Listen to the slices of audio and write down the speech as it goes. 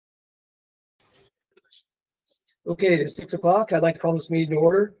Okay, it is 6 o'clock. I'd like to call this meeting to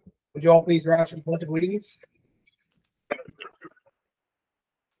order. Would you all please rise for the pledge of allegiance?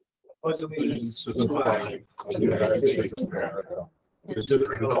 Pledge allegiance to the flag of the United States of America, and to the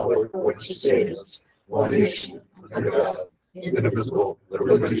republic for which it stands, one nation, under God, indivisible, with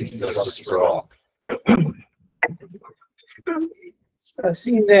liberty and justice for all.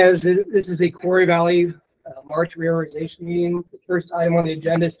 Seeing as this is the Quarry Valley March Reorganization meeting, the first item on the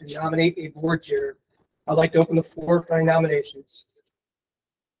agenda is to nominate a board chair. I'd like to open the floor for any nominations.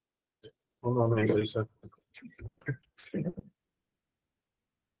 Hold on, Lisa. Do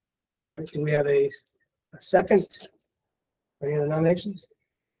we have a second? Any other nominations?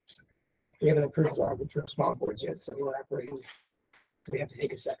 We haven't approved our arbitrary small boards yet, so we're operating. We have to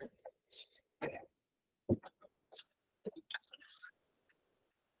take a second.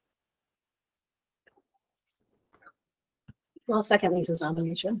 I'll second Lisa's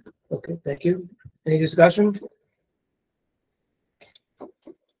nomination. Okay, thank you. Any discussion? Do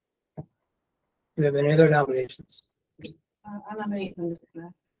we have any other nominations? I nominate them.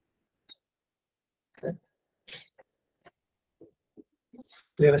 Okay.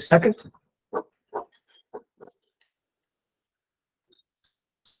 Do we have a second?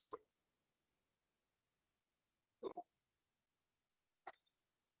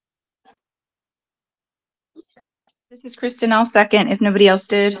 This is Kristen. I'll second if nobody else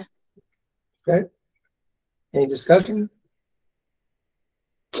did. Okay. Any discussion?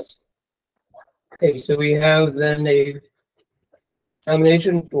 Okay, so we have then a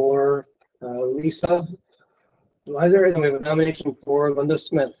nomination for Lisa Weiser, and we have a nomination for Linda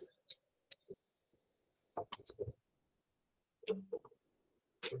Smith.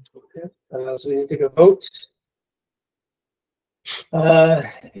 Okay. So we need to take a vote.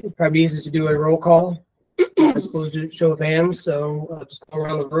 It'd probably be easy to do a roll call as opposed to show of hands. So just go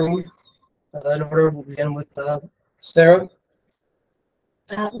around the room in order. We'll begin with Sarah.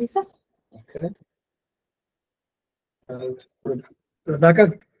 Lisa. Okay.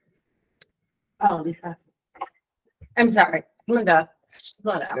 Rebecca. Oh, Lisa. I'm sorry, Linda.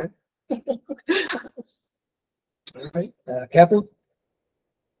 Linda. Okay. All right. Catherine.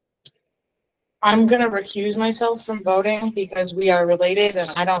 I'm going to recuse myself from voting because we are related and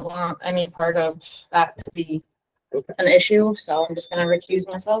I don't want any part of that to be an issue. So I'm just going to recuse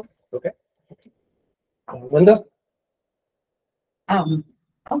myself. Okay. Linda. I'll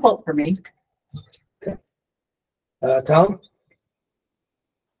vote for me. Okay. Tom.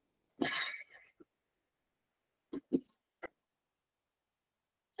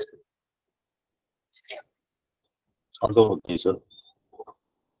 I'll go with Lisa.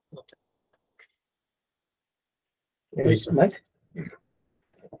 Yes, Mike.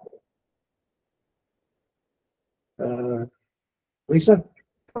 Lisa.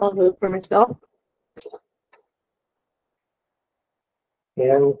 I'll vote for myself.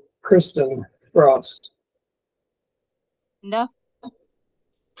 And Kristen Frost. No.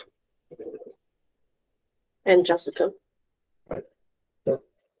 And Jessica.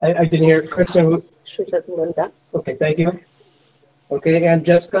 I didn't hear Kristen. She said Linda. Okay, thank you. Okay, and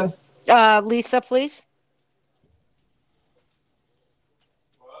Jessica. Lisa, please.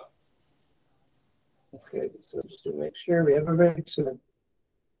 Okay, so just to make sure we have everybody. So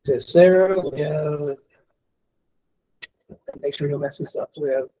to Sarah, we have. Make sure you don't mess this up. So we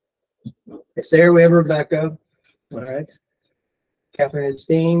have Sarah, we have Rebecca. All right. Catherine and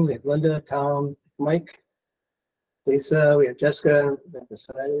Steen, we have Linda, Tom, Mike, Lisa, we have Jessica, and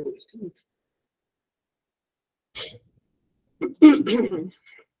decided.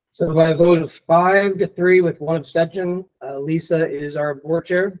 So by a vote of 5-3 with one abstention, Lisa is our board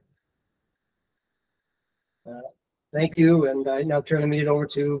chair. Thank you, and I now turn the meeting over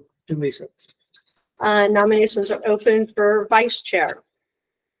to Lisa. Nominations are open for vice chair.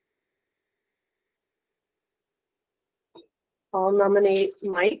 I'll nominate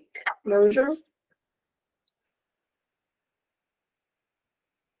Mike Mosier.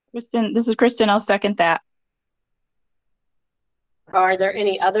 Kristen, this is Kristen. I'll second that. Are there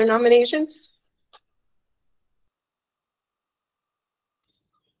any other nominations?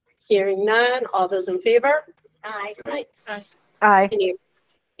 Hearing none, all those in favor? Aye. Aye. Aye.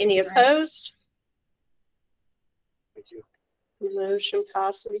 Any opposed? Thank you. Motion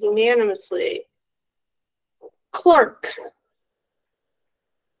passes unanimously. Clerk.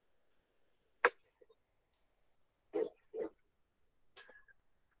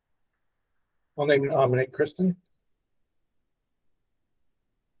 I'll nominate Kristen.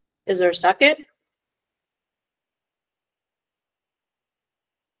 Is there a second?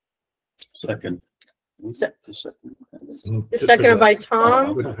 Second. Seconded by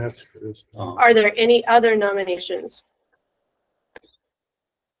Tom. We don't have to. It's- Are there any other nominations?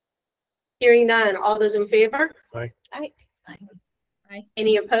 Hearing none, all those in favor? Aye. Aye. Aye.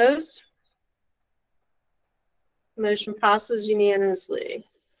 Any opposed? Motion passes unanimously.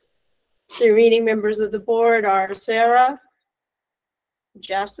 The remaining members of the board are Sarah,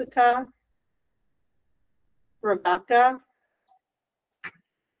 Jessica, Rebecca,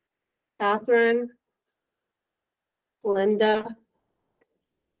 Catherine, Linda,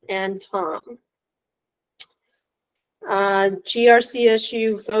 and Tom.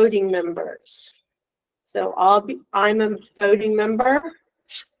 GRCSU voting members. So I'm a voting member,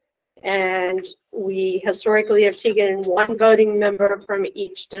 and we historically have taken one voting member from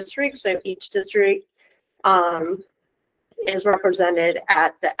each district. So each district is represented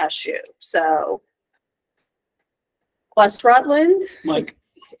at the SU. So West Rutland. Mike.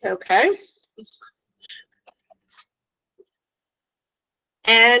 Okay.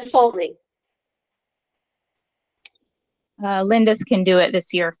 And Pulteney. Linda's can do it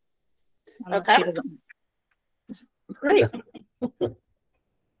this year. I don't know if Okay. she doesn't- Great.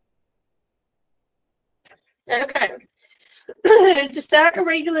 Okay. To set a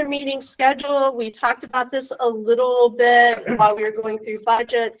regular meeting schedule, we talked about this a little bit while we were going through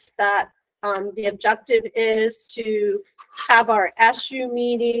budgets, that the objective is to have our SU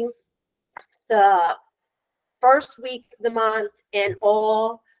meeting the first week of the month and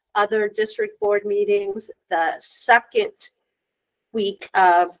all other district board meetings the second week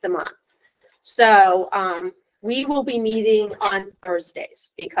of the month. So we will be meeting on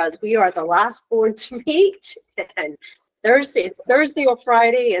Thursdays because we are the last board to meet, and Thursday or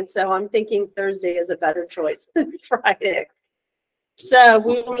Friday, and so I'm thinking Thursday is a better choice than Friday. So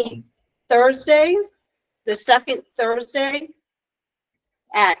we will meet Thursday, the second Thursday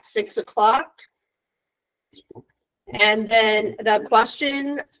at 6 o'clock. And then the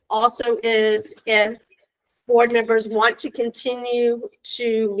question also is if board members want to continue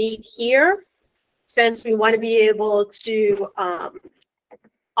to meet here, since we want to be able to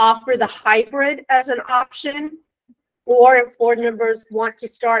offer the hybrid as an option, or if board members want to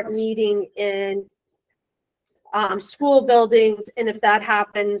start meeting in school buildings, and if that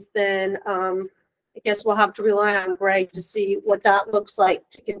happens, then I guess we'll have to rely on Greg to see what that looks like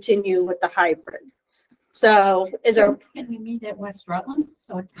to continue with the hybrid. So is there, Can we meet at West Rutland?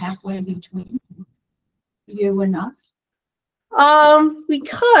 So it's halfway between you and us? we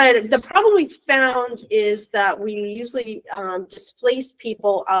could. The problem we found is that we usually displace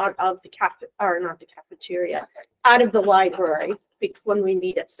people out of the not the cafeteria, out of the library when we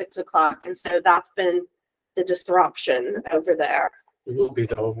meet at 6 o'clock. And so that's been the disruption over there. We will be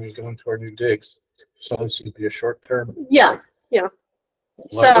though when we go into our new digs. So this will be a short term. Yeah, yeah.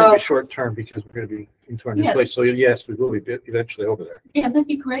 Well, it won't So, be short term because we're gonna be into our new Yeah. place. So yes, we will be eventually over there. Yeah, that'd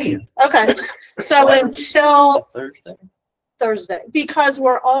be great. okay. So until Thursday. Thursday, because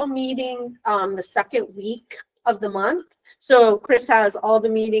we're all meeting the second week of the month. So Chris has all the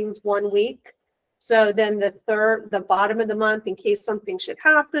meetings 1 week. So then the bottom of the month, in case something should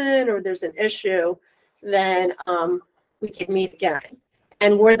happen or there's an issue, then we can meet again.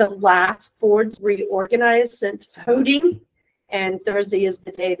 And we're the last board to reorganize since voting, and Thursday is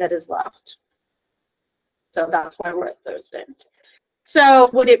the day that is left. So that's why we're at Thursday. So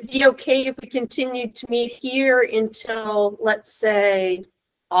would it be okay if we continued to meet here until, let's say,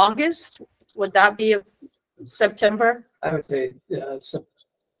 August? Would that be September? I would say,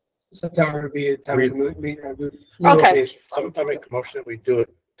 September would be a time to meet. Okay. I make a motion that we do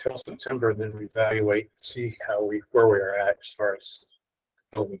it till September and then we evaluate, see where we are at as far as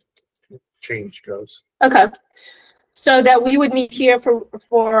how the change goes. Okay. So that we would meet here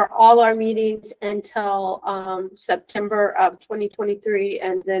for all our meetings until September of 2023,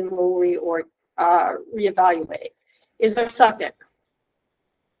 and then we'll reevaluate. Is there a second?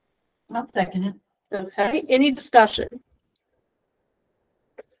 I'll second it. Okay, any discussion?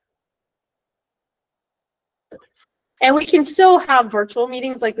 And we can still have virtual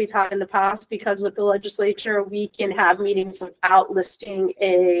meetings like we've had in the past, because with the legislature, we can have meetings without listing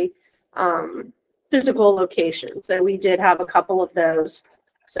a physical location. So we did have a couple of those.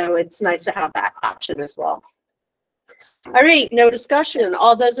 So it's nice to have that option as well. All right, no discussion.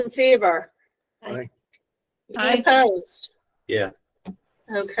 All those in favor? Aye. Any opposed? Yeah.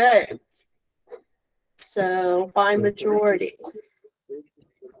 Okay. So by majority.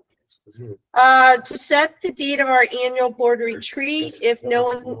 To set the date of our annual board retreat, if no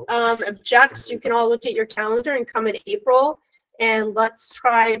one objects, you can all look at your calendar and come in April. And let's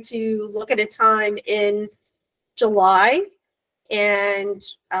try to look at a time in July. And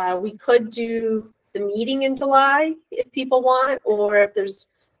we could do the meeting in July if people want, or if there's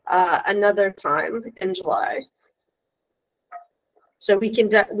another time in July. So we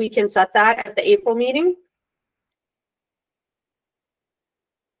can set that at the April meeting.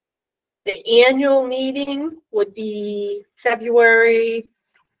 The annual meeting would be February.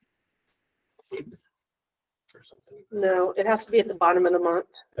 Or something. No, it has to be at the bottom of the month.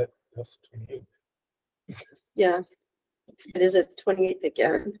 That's 28. Yeah. It is at 28th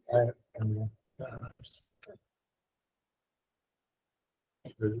again.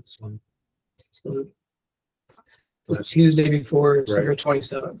 This one, So the Tuesday before is February Right.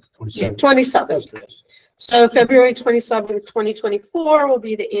 27th. 27. 27th. So February 27th, 2024 will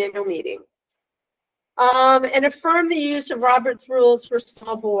be the annual meeting. And affirm the use of Robert's rules for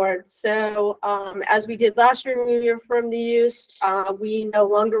small boards. So as we did last year, when we affirmed the use, we no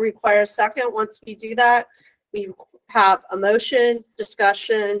longer require a second. Once we do that, we have a motion,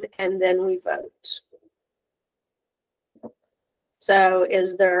 discussion, and then we vote. So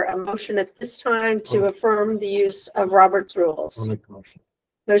is there a motion at this time to affirm the use of Robert's I'll rules? make the motion.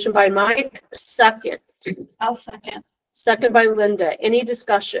 Motion by Mike, second. I'll second. Second by Linda. Any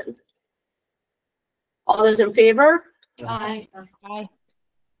discussion? All those in favor? Aye. Aye.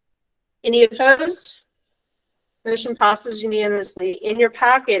 Any opposed? Motion passes unanimously. In your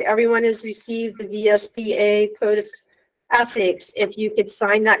packet, everyone has received the VSBA Code of Ethics. If you could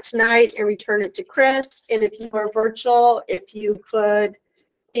sign that tonight and return it to Chris, and if you are virtual, if you could,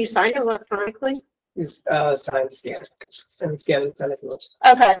 can you sign it electronically? Is sign, scan, and scan it, send it to us.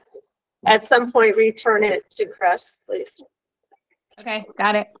 Okay. At some point, return it to Chris, please. Okay,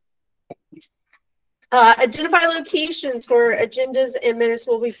 got it. Identify locations for agendas and minutes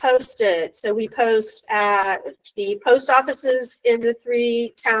will be posted. So we post at the post offices in the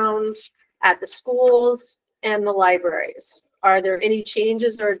 3 towns, at the schools, and the libraries. Are there any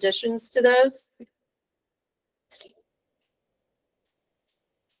changes or additions to those?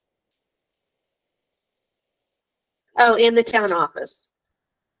 Oh, in the town office.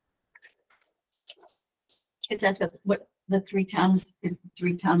 Is that what the 3 towns, is the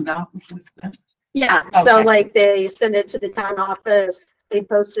 3 town offices? Yeah, so Okay. like they send it to the town office, they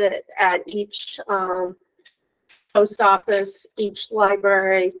post it at each post office, each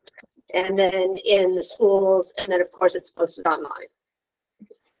library, and then in the schools, and then of course it's posted online.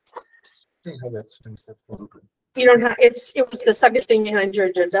 I don't have that same stuff. You don't have, it was the second thing behind your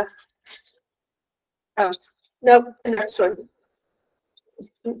agenda. Oh, nope, the next one.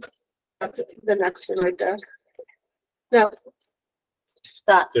 That's the next one right there. No.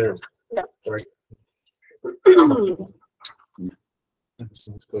 That. There. Yeah. Right.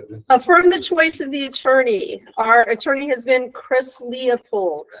 Affirm the choice of the attorney. Our attorney has been Chris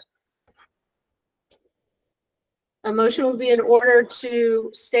Leopold. A motion will be in order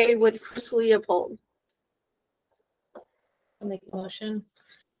to stay with Chris Leopold. I'll make a motion.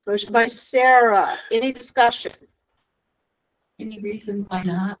 Motion by Sarah. Any discussion? Any reason why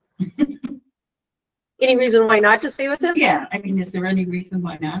not? Any reason why not to stay with him? Yeah, I mean, is there any reason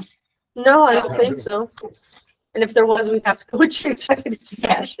why not? No, I don't think so. And if there was, we'd have to go into executive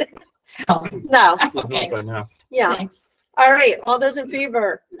session. So, No, okay, By now. yeah. thanks. All right, all those in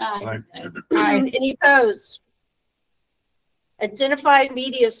favor? Aye. Aye. Any opposed? Identify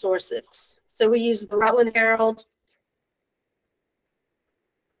media sources. So we use the Rutland Herald,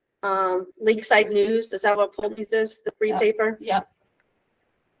 Lakeside News. Is that what Pulte is? The free Yeah. paper? Yep.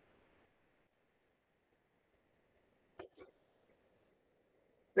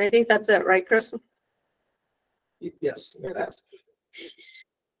 And I think that's it, right, Chris? Yes. That's-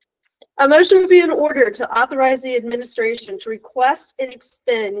 A motion would be in order to authorize the administration to request and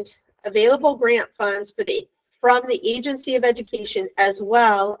expend available grant funds from the Agency of Education as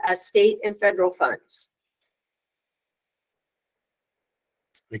well as state and federal funds.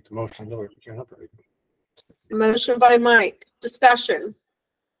 Make the motion. No, we can't operate. Motion by Mike. Discussion.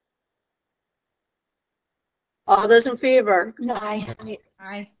 All those in favor? Aye.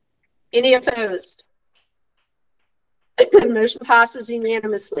 Aye. Any opposed? Motion passes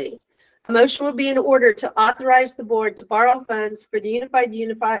unanimously. A motion will be in order to authorize the board to borrow funds for the Unified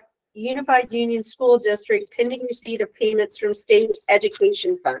Union School District pending receipt of payments from state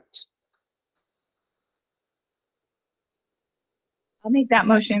education fund. I'll make that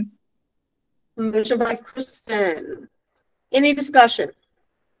motion. Motion by Kristen. Any discussion?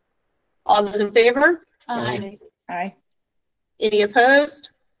 All those in favor? Aye. Aye. Any opposed?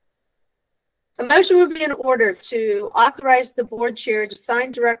 A motion would be in order to authorize the board chair to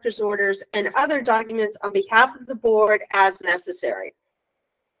sign director's orders and other documents on behalf of the board as necessary.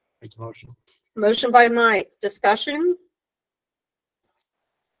 Make the motion. Motion by Mike. Discussion?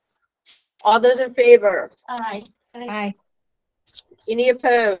 All those in favor? Aye. Aye. Any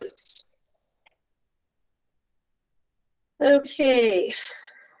opposed? Okay.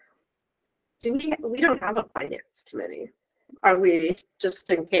 We don't have a finance committee. Are we, just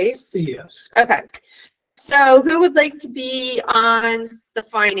in case? Yes. Okay. So who would like to be on the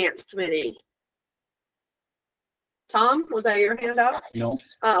finance committee? Tom, was that your hand up? No.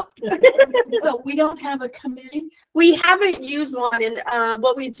 Oh. So we don't have a committee? We haven't used one, and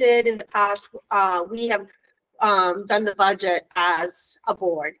what we did in the past, we have done the budget as a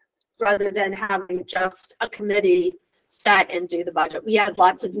board rather than having just a committee set and do the budget. We had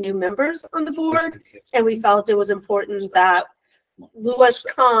lots of new members on the board, and we felt it was important that Louis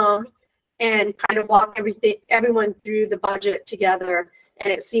come and kind of walk everyone through the budget together.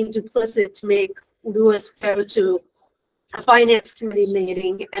 And it seemed duplicit to make Louis go to a finance committee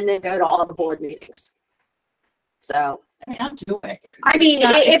meeting and then go to all the board meetings. So, I mean, I'll do it. I mean, It's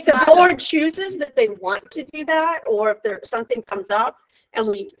not- if it's the not- board chooses that they want to do that, or if there something comes up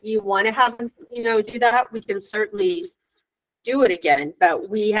and you want to have them, do that, we can certainly do it again. But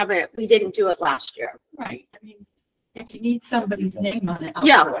we didn't do it last year. Right. I mean, if you need somebody's name on it, I'll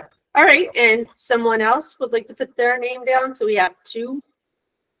Yeah. do it. All right, and someone else would like to put their name down, so we have two.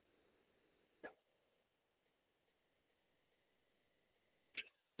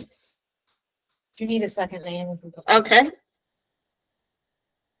 Do you need a second name? Okay.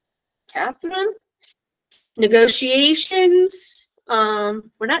 Catherine? Negotiations,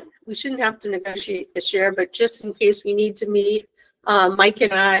 we shouldn't have to negotiate this year, but just in case we need to meet, Mike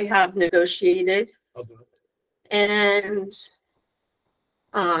and I have negotiated. I'll do it. And,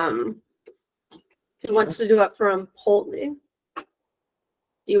 who wants to do it from Polton? Do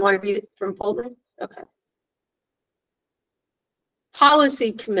you want to be from Polton? Okay.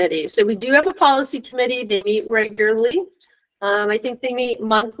 Policy committee. So we do have a policy committee. They meet regularly. I think they meet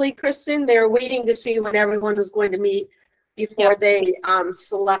monthly, Kristen. They're waiting to see when everyone is going to meet before they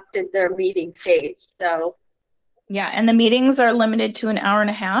selected their meeting dates. So Yeah, and the meetings are limited to an hour and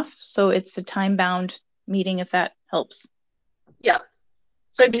a half, so it's a time-bound meeting if that helps. yeah.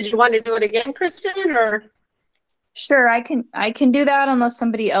 So did you want to do it again, Kristen, or? Sure, I can do that unless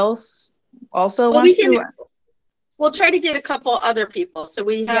somebody else also Well, wants to. We'll try to get a couple other people. So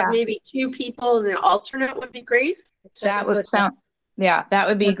we have Yeah. maybe two people and an alternate would be great. That would sound, yeah, that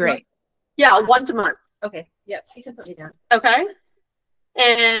would be Once a month? great. Yeah, once a month. Okay, yep, you can put me down. Okay.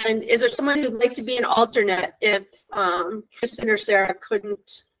 And is there someone who'd like to be an alternate if Kristen or Sarah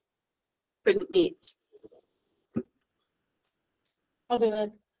couldn't meet? I'll do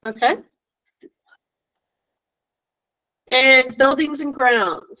it. Okay. And buildings and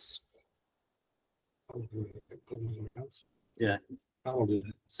grounds. I'll do it. Yeah, I'll do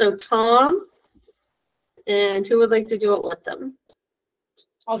it. So Tom, and who would like to do it with them?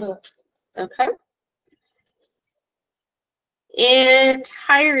 I'll do it. Okay. And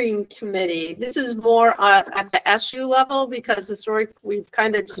hiring committee. This is more at the SU level because we've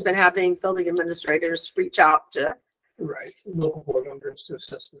kind of just been having building administrators reach out to. Right, local board members to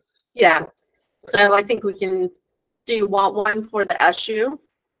assist with. Yeah. So I think we can do one for the SU.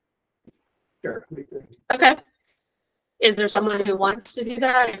 Sure. we can- Okay. Is there someone who wants to do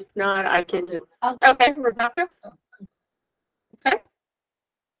that? If not, I can do. Okay, Rebecca. Okay.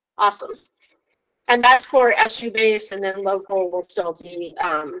 Awesome. And that's for SU base, and then local will still be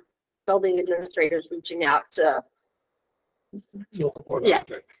building administrators reaching out to. Local board Yeah.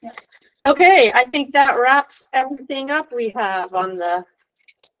 members. Okay, I think that wraps everything up we have on the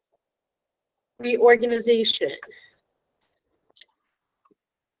reorganization.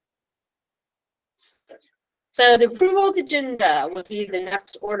 So the approval of the agenda would be the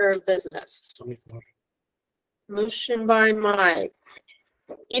next order of business. Motion by Mike.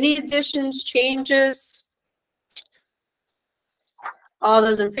 Any additions, changes? All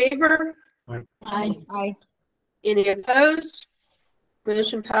those in favor? Aye. Any opposed?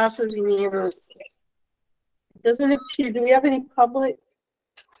 Motion passes unanimously. Doesn't appear, do we have any public?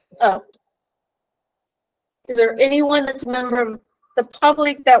 Oh. Is there anyone that's a member of the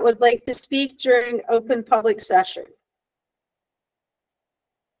public that would like to speak during open public session?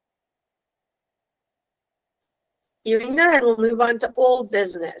 Hearing none, we'll move on to old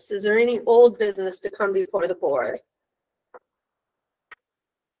business. Is there any old business to come before the board?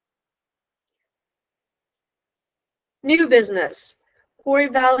 New business, Quarry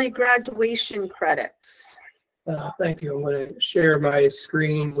Valley graduation credits. Thank you. I'm going to share my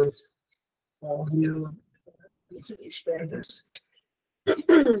screen with all of you. Let's expand this.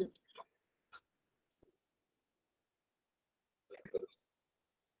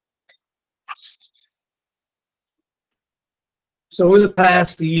 So over the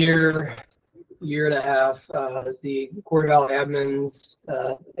past year, year and a half, the Quarry Valley admins,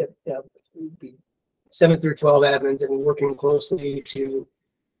 7 through 12 admins, and working closely to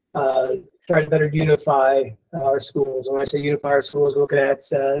try to better unify our schools. When I say unify our schools, looking at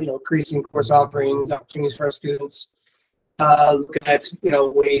increasing course offerings, opportunities for our students, looking at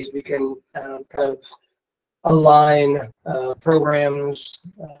ways we can kind of align programs,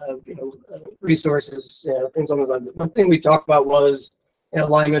 resources, things along those lines. One thing we talked about was an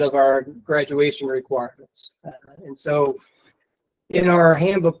alignment of our graduation requirements, and so in our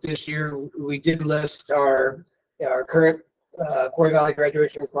handbook this year, we did list our current Quarry Valley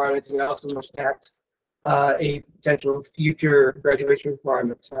graduation requirements, and also looked at a potential future graduation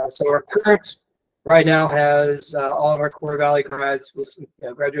requirement. So our current right now has all of our Quarry Valley grads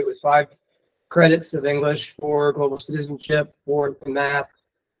graduate with 5 credits of English, 4 global citizenship, 4 in math,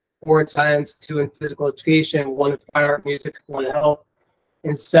 4 in science, 2 in physical education, 1 in fine art, music, 1 in health,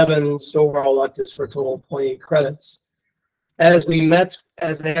 and 7 overall electives for a total of 28 credits. As we met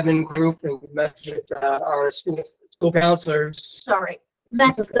as an admin group and we met with our school counselors. Sorry,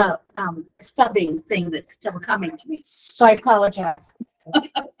 that's the subbing thing that's still coming to me. So I apologize.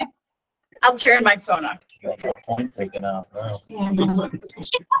 I'll turn my phone off. Point taken out. Wow. And,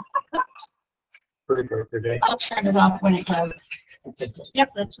 Pretty perfect day. I'll turn it off when it goes.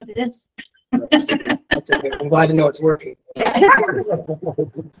 Yep, that's what it is. That's okay. I'm glad to know it's working.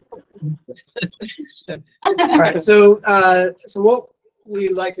 All right, so what we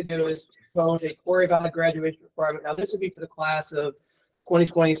like to do is propose a Quarry Valley graduation requirement. Now, this would be for the class of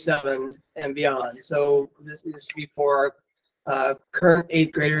 2027 and beyond. So this would be for our current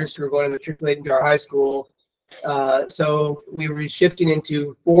 8th graders who are going to matriculate into our high school. So we will be shifting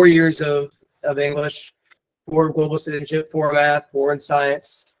into 4 years of English, 4 global citizenship, 4 math, 4 in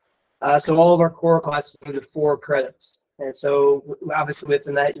science. So all of our core classes go to 4 credits. And so obviously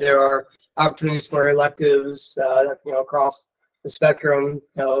within that, there are opportunities for electives, across the spectrum.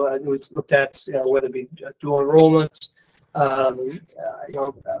 We looked at, whether it be dual enrollment, early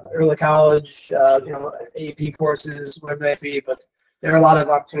college, AP courses, whatever that be, but there are a lot of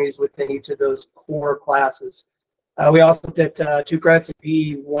opportunities within each of those core classes. We also looked at 2 credits in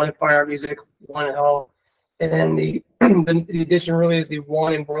PE, 1 in fine art, music, 1 in health, and then the addition really is the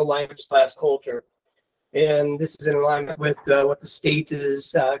 1 in world language / culture. And this is in alignment with what the state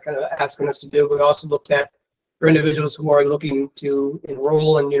is kind of asking us to do. We also looked at for individuals who are looking to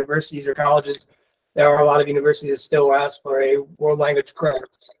enroll in universities or colleges. There are a lot of universities that still ask for a world language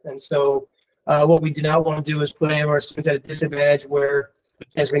credit. And so what we do not want to do is put any of our students at a disadvantage where,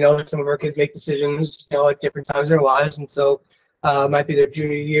 as we know, that some of our kids make decisions, at different times in their lives. And so it might be their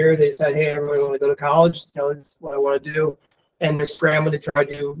junior year. They decide, hey, I really want to go to college. This is what I want to do. And they're scrambling to try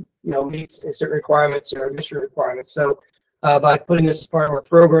to, meet certain requirements or admission requirements. So by putting this as part of our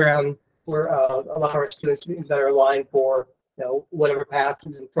program, we're allow our students to be better aligned for, whatever path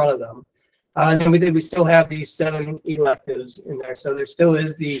is in front of them. And then we still have these 7 electives in there. So there still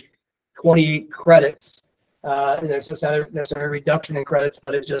is the 28 credits. And there's a reduction in credits,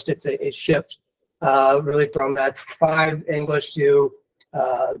 but it's a shift really from that 5 English to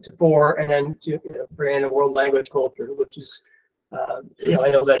 4, and then to bring in a world language culture, which is I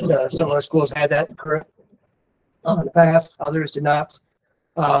know that some of our schools had that in the past, others did not.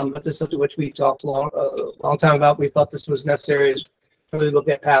 But this is something which we talked a long time about. We thought this was necessary to really look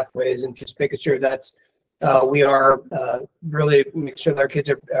at pathways and just making sure that we are really make sure that our kids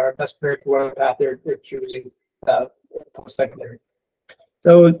are best prepared for whatever path they're choosing post-secondary.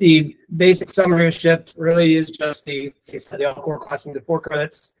 So the basic summary of shift really is just the core class into 4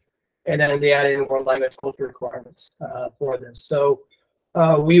 credits, and then the added world language culture requirements for this. So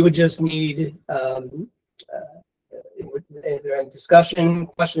we would just need either discussion,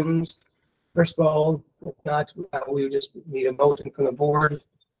 questions. First of all, if not, we would just need a motion from the board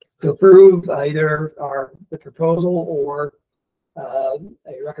to approve either the proposal or a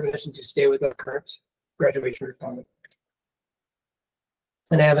recommendation to stay with our current graduation requirement.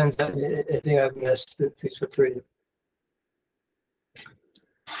 And Evans, anything I've missed, please feel free.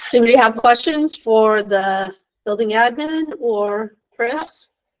 Does anybody have questions for the building admin or Chris?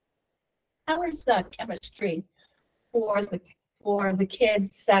 How is the chemistry for the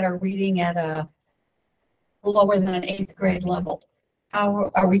kids that are reading at a lower than an 8th grade level?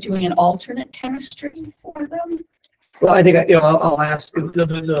 How are we doing an alternate chemistry for them? Well, I think I'll ask the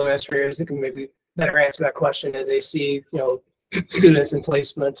administrators that can maybe better answer that question as they see students in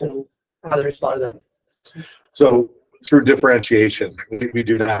placement and how they respond to that. So through differentiation, we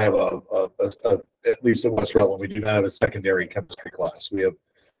do not have at least in West Rutland, we do not have a secondary chemistry class. We have,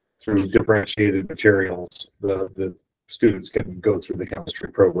 through differentiated materials, the students can go through the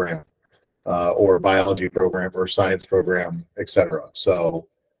chemistry program. or biology program or science program, etc. So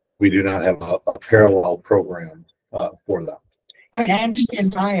we do not have a parallel program for them. I mean, I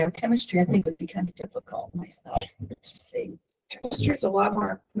understand biochemistry. I think would be kind of difficult myself to see. Chemistry is a lot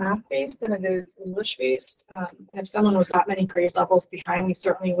more math-based than it is English-based. If someone was that many grade levels behind, we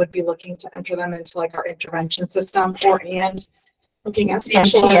certainly would be looking to enter them into like our intervention system and looking at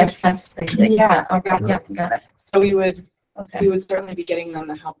special ed. Yes, that's the thing. Yeah, Okay, yeah, got it. So we would Okay. certainly be getting them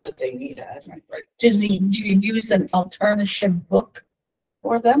the help that they needed. Do you use an alternative book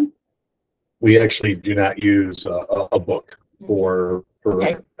for them? We actually do not use a book for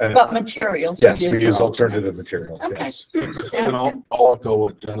Okay. But materials? yes, you we use al- alternative materials. Okay. Yes. And I'll echo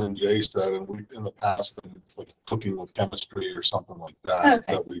what Jen and Jay said, and we, in the past, like cooking with chemistry or something like that,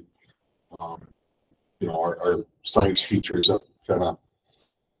 Okay. that we, our science teachers have kind of,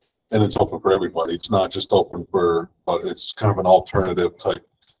 and it's open for everybody. It's not just open for, but it's kind of an alternative type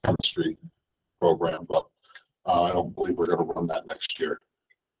chemistry program, but I don't believe we're going to run that next year.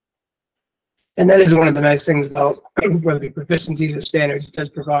 And that is one of the nice things about whether it be proficiencies or standards, it does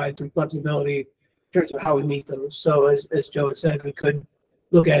provide some flexibility in terms of how we meet those. So as Joe said, we could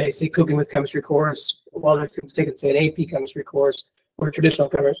look at a, say, cooking with chemistry course, while they're taking, say, an AP chemistry course or a traditional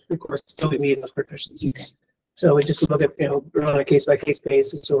chemistry course, still be meeting those proficiencies. So we just look at, on a case-by-case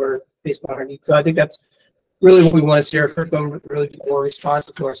basis or based on our needs. So I think that's really what we want to see our curriculum really be more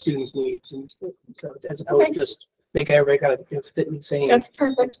responsive to our students' needs. And so as opposed to just make everybody kind of fit in the same. That's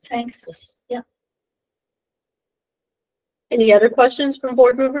perfect, thanks. Yeah. Any other questions from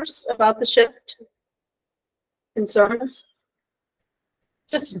board members about the shift? Concerns?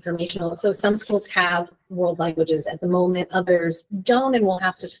 Just informational. So some schools have world languages at the moment, others don't, and will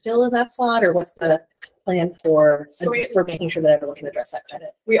have to fill in that slot, or what's the plan for making sure that everyone can address that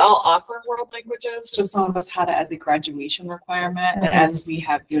credit? We all offer world languages, just some of us had it as a graduation requirement. And as we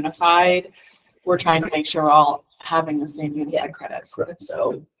have unified, we're trying to make sure we're all having the same unified credits.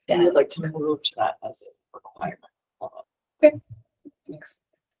 So we would like to move to that as a requirement. Okay. Thanks.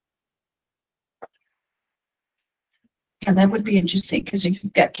 And that would be interesting because if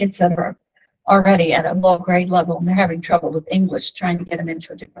you've got kids that are already at a low grade level and they're having trouble with English, trying to get them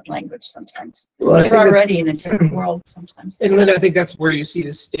into a different language sometimes. Well, I They're think already in a different world sometimes. And Linda, I think that's where you see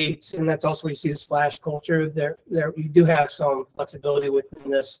the states, and that's also where you see the slash culture. There, you do have some flexibility within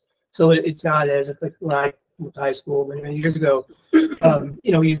this. So it's not as if like when I went to high school many years ago,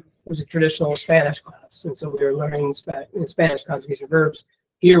 it was a traditional Spanish class, and so we were learning Spanish conjugation verbs.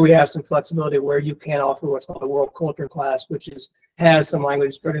 Here we have some flexibility where you can offer what's called a world culture class, which has some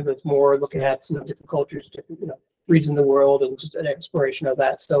language spreading that's more looking at different cultures, different regions of the world, and just an exploration of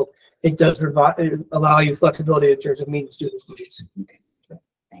that. So it does allow you flexibility in terms of meeting students' needs. Okay.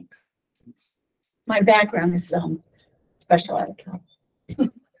 Thanks. My background is special ed.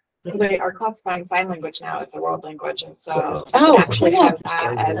 Our classifying sign language now is a world language, and so Oh, we actually cool. have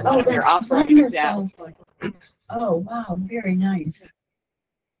that as one of their that's offerings. Yeah. wonderful. Oh, wow, very nice.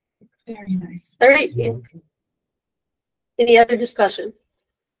 Very nice. All right. Any other discussion?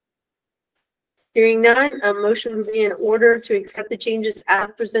 Hearing none, a motion would be in order to accept the changes as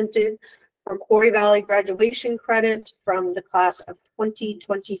presented for Quarry Valley graduation credits from the class of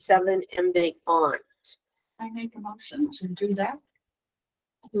 2027 and beyond. I make a motion to do that.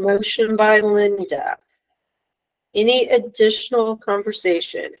 Motion by Linda. Any additional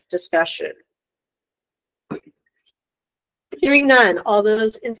conversation, discussion? Hearing none, all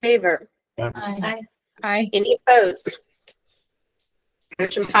those in favor? Aye. Aye. Any opposed?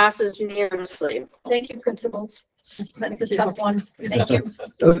 Motion passes unanimously. Thank you, principals. That's a tough one. Thank you.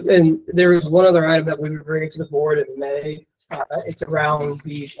 And there is one other item that we would bring to the board in May. It's around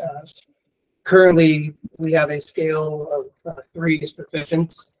the, currently we have a scale of 3 as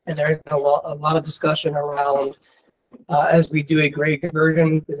proficiency, and there's been a lot of discussion around as we do a grade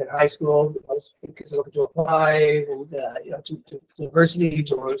conversion, because in high school, kids are looking to apply and to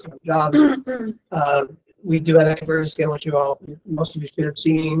universities or jobs. We do have that conversion scale, which most of you should have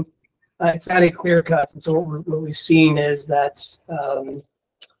seen. It's not a clear cut, and so what we've seen is that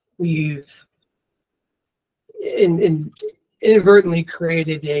we've inadvertently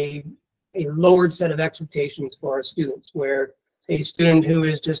created a lowered set of expectations for our students, where a student who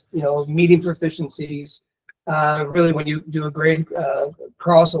is just meeting proficiencies, really when you do a grade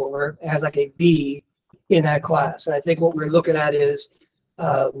crossover, has like a B in that class. And I think what we're looking at is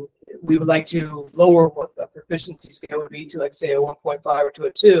we would like to lower what the proficiency scale would be to, like, say, a 1.5 or to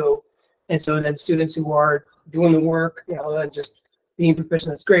a 2. And so then students who are doing the work, and just being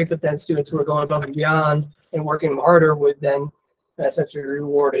proficient, that's great, but then students who are going above and beyond and working harder would then essentially be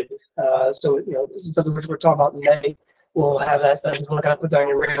rewarded. So, this is something which we're talking about in May. We'll have that, put that on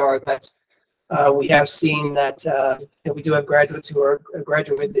your radar. That's We have seen that, we do have graduates who are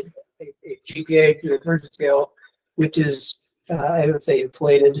graduated a GPA through the encouragement scale, which is, I would say,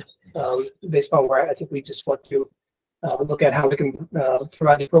 inflated based on where I think we just want to look at how we can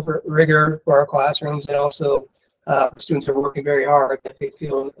provide the appropriate rigor for our classrooms, and also students are working very hard that they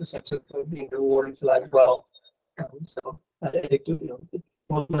feel a sense of being rewarded for that as well. So I think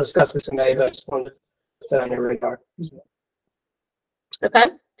we'll discuss this in May, but I just wanted to put that on your radar. Okay.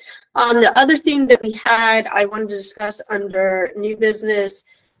 The other thing that we had, I wanted to discuss under new business.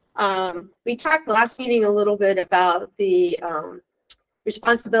 We talked last meeting a little bit about the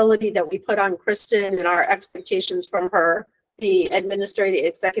responsibility that we put on Kristen and our expectations from her, the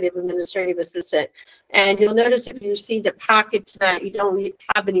executive administrative assistant. And you'll notice if you received a packet tonight, you don't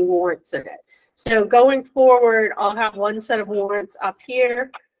have any warrants in it. So going forward, I'll have one set of warrants up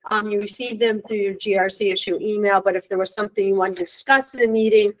here. You receive them through your GRC issue email, but if there was something you want to discuss in a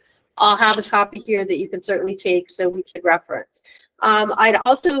meeting, I'll have a copy here that you can certainly take so we can reference. I'd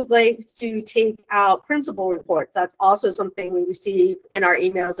also like to take out principal reports. That's also something we receive in our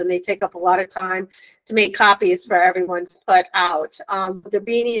emails, and they take up a lot of time to make copies for everyone to put out. Would there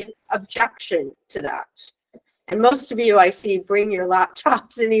be any objection to that? And most of you I see bring your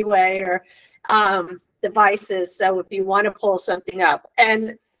laptops anyway, or devices, so if you want to pull something up,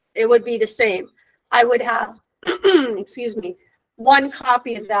 and it would be the same. I would have, excuse me, one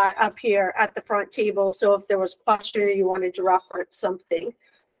copy of that up here at the front table, so if there was a question or you wanted to reference something.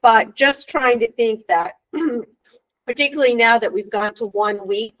 But just trying to think that, particularly now that we've gone to 1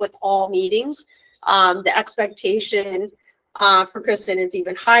 week with all meetings, the expectation for Kristen is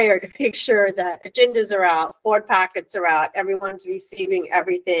even higher to make sure that agendas are out, board packets are out, everyone's receiving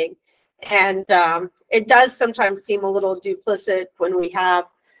everything. And it does sometimes seem a little duplicit when we have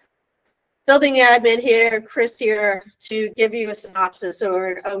building admin here, Chris here, to give you a synopsis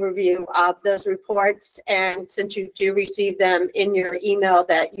or an overview of those reports. And since you do receive them in your email,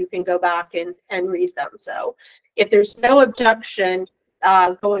 that you can go back and read them. So if there's no objection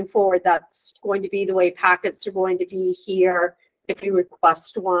going forward, that's going to be the way packets are going to be here if you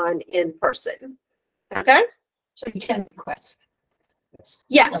request one in person. Okay? So you can request.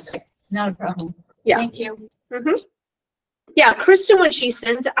 Yes. Okay. Not a problem. Yeah. Thank you. Mm-hmm. Yeah, Kristen, when she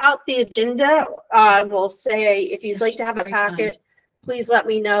sends out the agenda, will say, if you'd like to have a packet, please let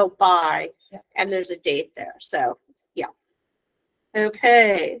me know by, and there's a date there. So, yeah.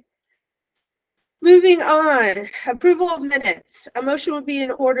 Okay. Moving on, approval of minutes. A motion would be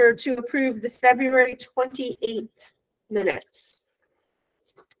in order to approve the February 28th minutes.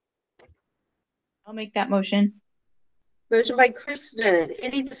 I'll make that motion. Motion by Kristen.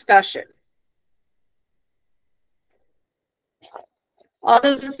 Any discussion? All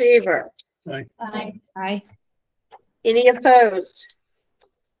those in favor? Aye. Aye. Any opposed?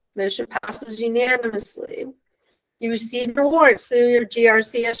 Motion passes unanimously. You received your warrants through your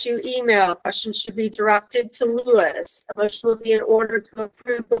GRCSU email. Questions should be directed to Lewis. A motion will be in order to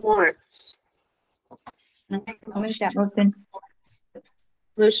approve the warrants. I'll make that motion.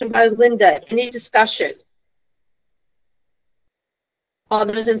 Motion by Linda. Any discussion? All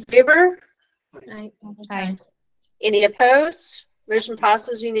those in favor? Aye. Aye. Any opposed? Motion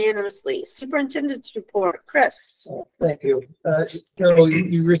passes unanimously. Superintendent's report, Chris. Thank you. So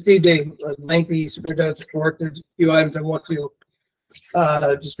you received a lengthy superintendent's report. There's a few items I want to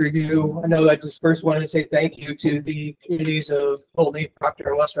just review. I know I just first wanted to say thank you to the communities of Holding, Proctor,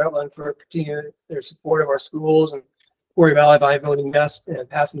 and West Rutland for continuing their support of our schools, and Quarry Valley by voting yes and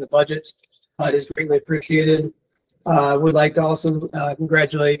passing the budget. It is greatly appreciated. Would like to also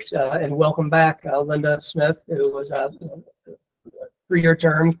congratulate and welcome back Linda Smith, who was a 3-year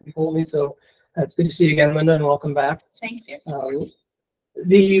term completely. So it's good to see you again, Linda, and welcome back. Thank you.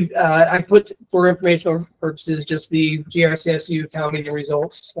 I put, for informational purposes, just the GRCSU town meeting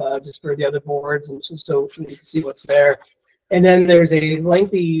results, just for the other boards, and so you can see what's there. And then there's a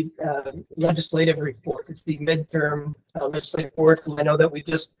lengthy legislative report. It's the midterm legislative report. And I know that we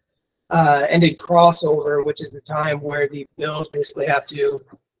just ended crossover, which is the time where the bills basically have to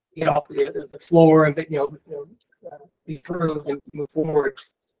get off the floor and be approved and move forward.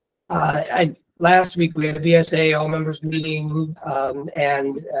 Last week we had a VSA all members meeting,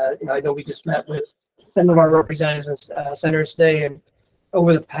 and I know we just met with some of our representatives and senators today, and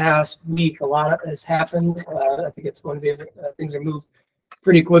over the past week a lot has happened. I think it's going to be things are moved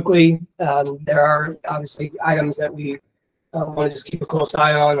pretty quickly. There are obviously items that we want to just keep a close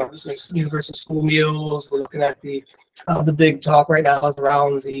eye on, like universal school meals. We're looking at the big talk right now is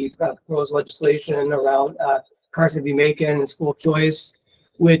around the proposed legislation around Carson v. Macon and school choice,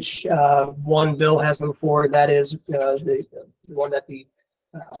 which one bill has moved forward. That is the one that the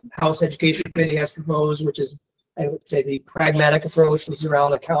House Education Committee has proposed, which is, I would say, the pragmatic approach, which is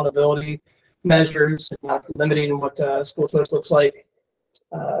around accountability measures, not limiting what school choice looks like.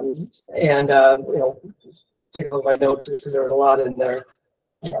 And you know, take a look at my notes because there was a lot in there.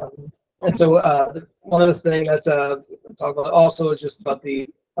 And so one other thing that talk about also is just about the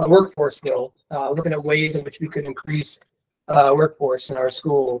workforce bill, looking at ways in which we could increase workforce in our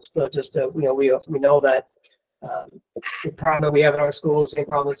schools. But just you know, we know that the problem that we have in our schools, same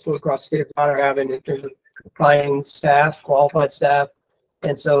problem that schools across the state of Vermont are having in terms of finding staff, qualified staff.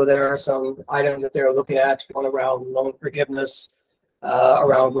 And so there are some items that they're looking at, one around loan forgiveness,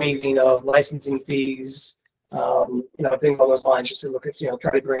 around waiving of licensing fees, you know, things along those lines, just to look at, you know,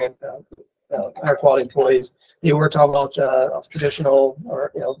 try to bring in higher quality employees. They were talking about traditional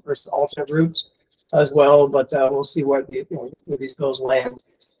or, you know, versus alternate routes as well, but we'll see where the, you know, where these bills land.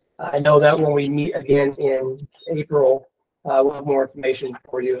 I know that when we meet again in April, we'll have more information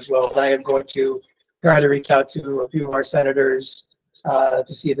for you as well. And I am going to try to reach out to a few of our senators to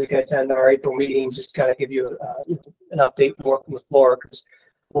see if they can attend our April meeting, just kind of give you an update more from the floor. Because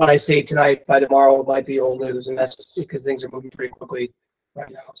what I say tonight by tomorrow might be old news, and that's just because things are moving pretty quickly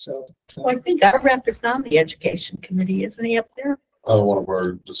right now. So, Well, I think our rep is on the education committee, isn't he up there? One of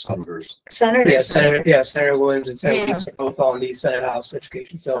our senators. Senator. Senator Williams and Senator Yeah. Weeks are both on the Senate House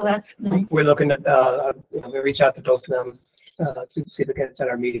Education. So So that's nice. we're looking at you know, we reach out to both of them to see if they can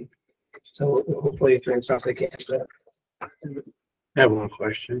attend our meeting. So hopefully, if they're they can. I have one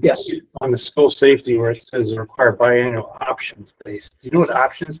question. Yes. On the school safety where it says require biannual options based. Do you know what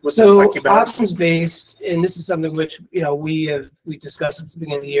options? What's that So talking about? options based, and this is something which, you know, we discussed at the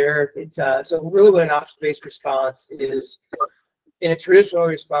beginning of the year. It's so really what an options based response is. In a traditional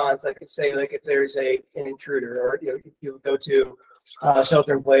response, I could say, like, if there's an intruder, or you know, you go to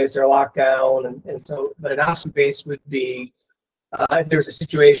shelter in place or lockdown, and so, but an option based would be if there's a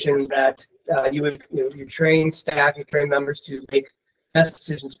situation that you would, you know, you train staff, you train members to make best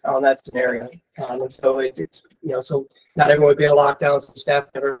decisions on that scenario. And so it's you know, so not everyone would be in a lockdown. Some staff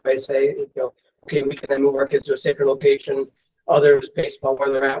never may say, you know, okay, we can then move our kids to a safer location. Others, based on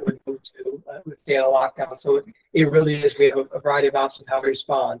where they're at, would move to would stay in a lockdown. So it really is, we have a variety of options how to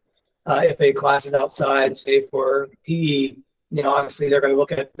respond. If a class is outside, say for PE, you know, obviously they're going to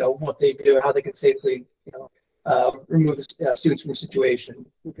look at, you know, what they do, how they can safely, you know, remove the students from the situation,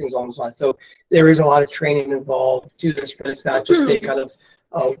 and things along those lines. So there is a lot of training involved to this, but it's not just a kind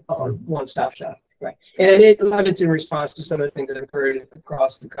of one-stop shop, right? And a lot of it's in response to some of the things that have occurred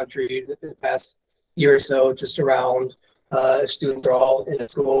across the country in the past year or so, just around students are all in a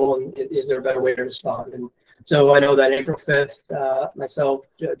school, and is there a better way to respond? And so I know that April 5th, myself,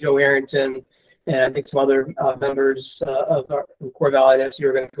 Joe Arrington, and I think some other members of our Core Valley FC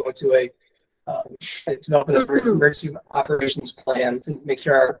are going to go into develop an emergency operations plan to make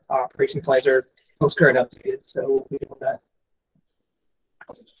sure our operation plans are most current updated. So we'll be doing that.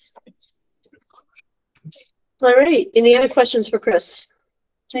 All right. Any other questions for Chris?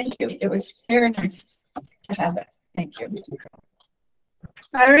 Thank you. It was very nice to have it. Thank you.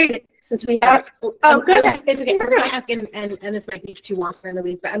 All right. Since we Oh, good. It's okay. I was going to ask, and this might be too long for in the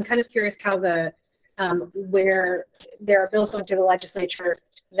weeds, but I'm kind of curious how where there are bills going through the legislature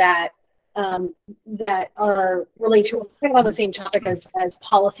that are related to kind of on the same topic as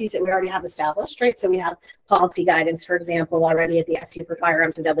policies that we already have established, right? So we have policy guidance, for example, already at the SU for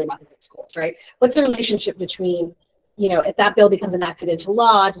firearms and deadly weapons in schools, right? What's the relationship between, you know, if that bill becomes enacted into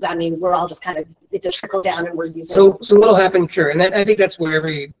law, does that mean we're all just kind of, it's a trickle down and we're using? So what'll happen, sure, and I think that's where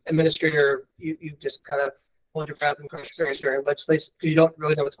every administrator, you just kind of hold your breath and cross your fingers during legislation. You don't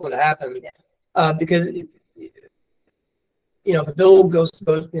really know what's going to happen, because you know, if the bill goes,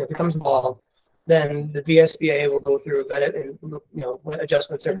 you know, becomes law, then the VSBA will go through it and look, you know, what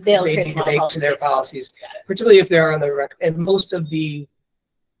adjustments they need to make to their policies, particularly if they're on the record. And most of the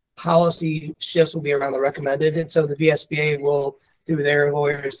policy shifts will be around the recommended, and so the VSBA will, through their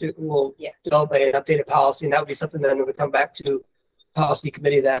lawyers, will develop an updated policy, and that would be something that would come back to policy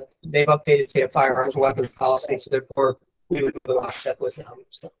committee that they've updated, say, a firearms and weapons policy, so therefore we would do a lockstep with them.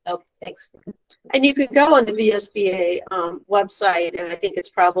 So. Oh, thanks. And you can go on the VSBA website, and I think it's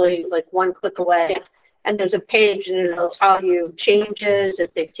probably like one click away. And there's a page, and it'll tell you changes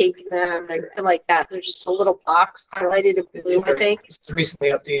if they've taken them, and like that. There's just a little box highlighted in blue, I think. It's recently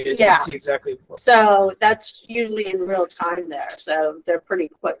updated. Yeah. To see exactly what. So that's usually in real time there. So they're pretty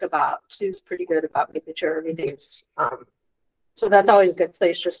quick about. Sue's pretty good about making sure everything's. So that's always a good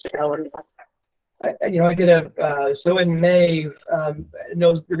place just to go and. You know, I did so in May,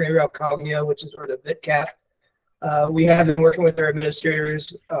 knows Brigadier Alcogna, which is sort of the VITCAP. We have been working with our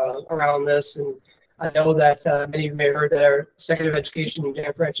administrators around this, and I know that many of you may have heard that our Secretary of Education,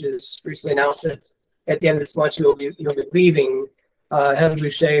 Dan French, has recently announced that at the end of this month he'll be leaving. Heather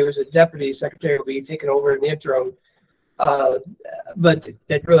Boucher, who's a deputy secretary, will be taking over in the interim. But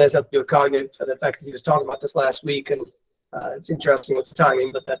that really has nothing to do with cognitive, the fact that he was talking about this last week, and it's interesting with the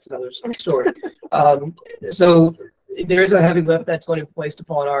timing, but that's another story. So there is a heavy lift that's going to be placed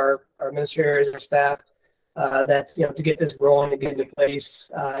upon our administrators and our staff. That's, to get this rolling and get into place.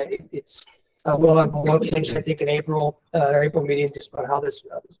 We'll have more information, I think, in April, our April meeting, just about how this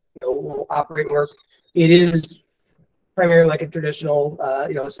will operate and work. It is primarily like a traditional,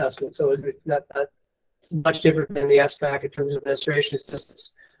 assessment, so it's not much different than the SBAC in terms of administration. It's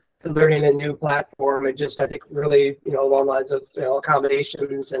just learning a new platform, and just, I think, really, along the lines of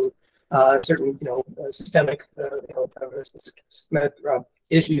accommodations and certain systemic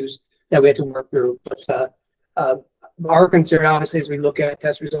issues that we have to work through. But our concern, obviously, as we look at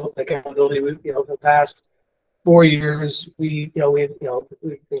test results accountability, for the past 4 years, we've been going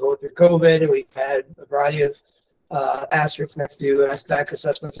through COVID, and we've had a variety of asterisks next to SBAC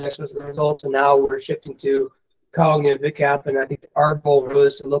assessments next to the results, and now we're shifting to cognitive VCAP. And I think our goal really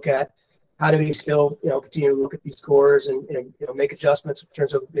is to look at how do we still continue to look at these scores and make adjustments in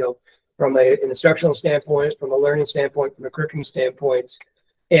terms of from an instructional standpoint, from a learning standpoint, from a curriculum standpoint,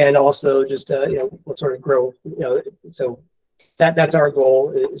 and also just what sort of grow. So that's our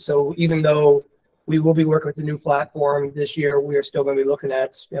goal. So even though we will be working with the new platform this year, we are still going to be looking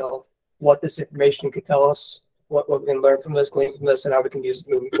at what this information could tell us, what we can learn from this, glean from this, and how we can use it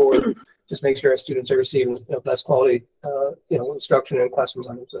moving forward. Just make sure our students are receiving best quality instruction in classroom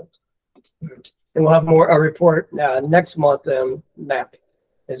environment. So, and we'll have a report next month, MAP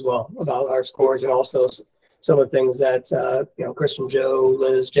as well, about our scores, and also some of the things that Kristen, Joe,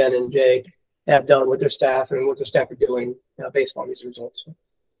 Liz, Jen, and Jay have done with their staff and what their staff are doing based on these results.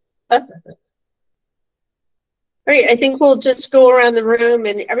 All right, I think we'll just go around the room,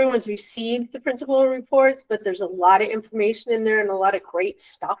 and everyone's received the principal reports, but there's a lot of information in there and a lot of great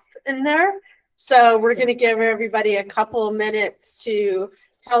stuff in there. So we're going to give everybody a couple of minutes to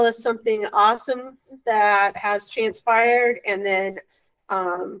tell us something awesome that has transpired, and then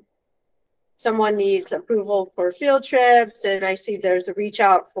someone needs approval for field trips, and I see there's a reach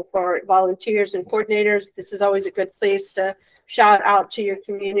out for volunteers and coordinators. This is always a good place to shout out to your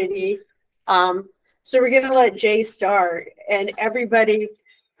community. So we're going to let Jay start, and I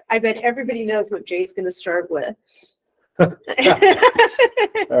bet everybody knows what Jay's going to start with.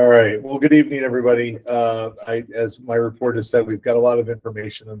 All right. Well, good evening, everybody. As my report has said, we've got a lot of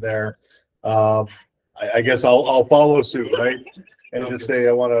information in there. I guess I'll follow suit, right? And just say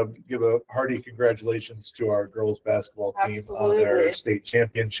I want to give a hearty congratulations to our girls basketball team on their state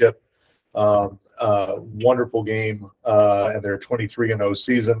championship. Wonderful game and their 23-0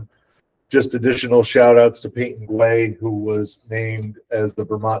 season. Just additional shout outs to Peyton Guay, who was named as the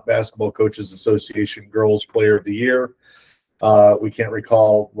Vermont Basketball Coaches Association Girls Player of the Year. We can't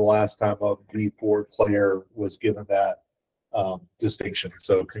recall the last time a B4 player was given that distinction.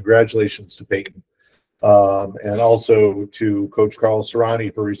 So congratulations to Peyton. And also to Coach Carl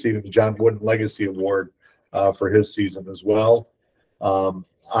Serrani for receiving the John Wooden Legacy Award for his season as well.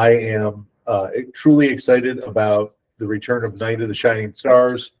 I am truly excited about the return of Night of the Shining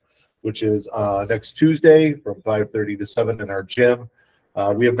Stars, which is next Tuesday from 5:30 to 7 in our gym.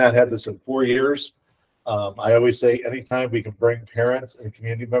 We have not had this in 4 years. I always say anytime we can bring parents and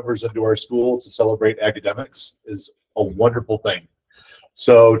community members into our school to celebrate academics is a wonderful thing.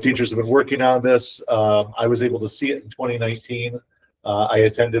 So teachers have been working on this. I was able to see it in 2019. I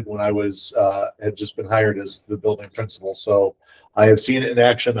attended when I had just been hired as the building principal. So I have seen it in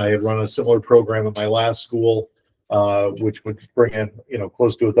action. I had run a similar program in my last school, which would bring in,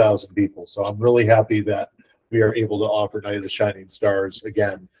 close to 1,000 people. So I'm really happy that we are able to offer Night of the Shining Stars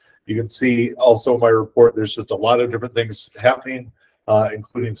again. You can see also in my report, there's just a lot of different things happening,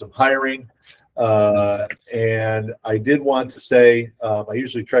 including some hiring. And I did want to say, I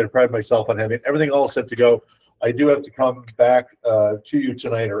usually try to pride myself on having everything all set to go. I do have to come back to you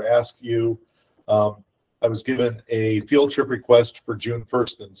tonight or ask you. I was given a field trip request for June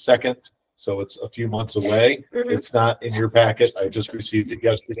 1st and 2nd. So it's a few months away. It's not in your packet. I just received it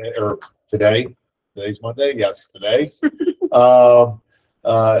yesterday or today. Today's Monday. Yes, today.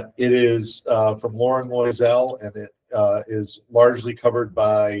 It is from Lauren Loisel, and it is largely covered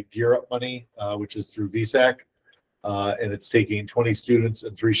by Gear Up money, which is through VSAC. And it's taking 20 students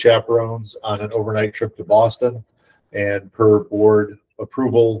and 3 chaperones on an overnight trip to Boston. And per board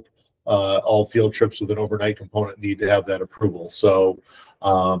approval, all field trips with an overnight component need to have that approval. So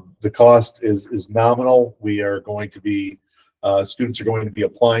the cost is nominal. We are going to be, students are going to be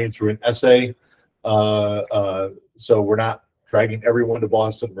applying through an essay So we're not dragging everyone to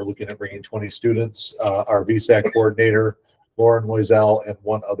Boston. We're looking at bringing 20 students. Our VSAC coordinator, Lauren Loisel, and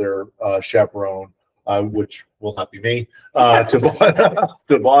one other chaperone, which will not be me,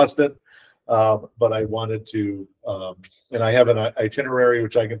 to Boston. But I wanted to, and I have an itinerary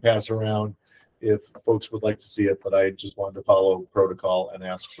which I can pass around if folks would like to see it, but I just wanted to follow protocol and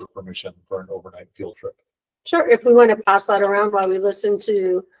ask for permission for an overnight field trip. Sure, if we want to pass that around while we listen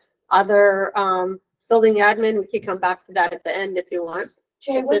to other building admin, we can come back to that at the end if you want.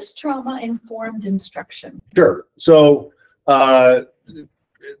 Jay, what's trauma-informed instruction? Sure. So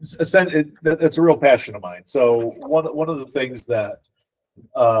it's a real passion of mine. So one of the things that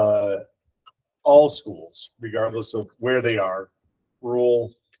all schools, regardless of where they are,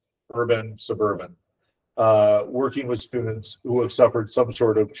 rural, urban, suburban, working with students who have suffered some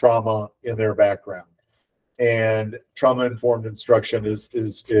sort of trauma in their background. And trauma-informed instruction is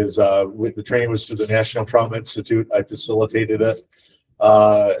with the training was through the National Trauma Institute. I facilitated it.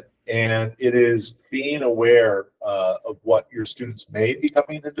 And it is being aware of what your students may be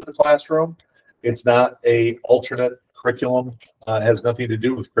coming into the classroom. It's not a alternate curriculum. It has nothing to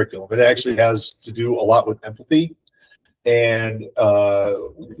do with curriculum. It actually has to do a lot with empathy and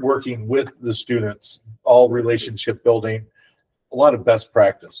working with the students, all relationship building, a lot of best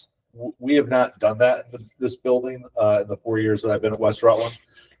practice. We have not done that in this building in the 4 years that I've been at West Rutland.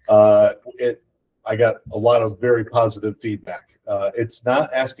 I got a lot of very positive feedback. It's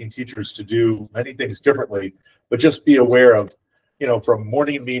not asking teachers to do many things differently, but just be aware of, from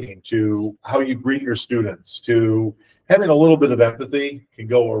morning meeting to how you greet your students to having a little bit of empathy can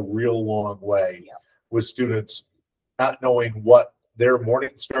go a real long way with students not knowing what their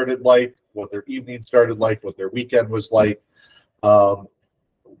morning started like, what their evening started like, what their weekend was like.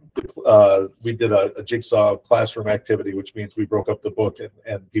 We did a jigsaw classroom activity, which means we broke up the book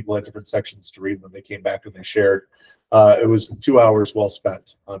and people had different sections to read when they came back and they shared. It was 2 hours well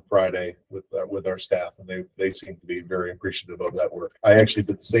spent on Friday with our staff, and they seemed to be very appreciative of that work. I actually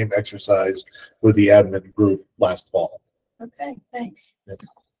did the same exercise with the admin group last fall. Okay, thanks. Yeah.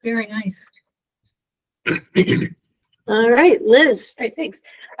 Very nice. All right, Liz. All right, thanks.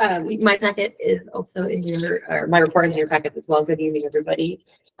 My packet is also in or my report is in your packet as well. Good evening, everybody.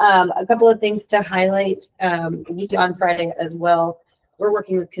 A couple of things to highlight on Friday as well. We're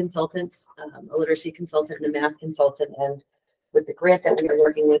working with consultants, a literacy consultant and a math consultant, and with the grant that we are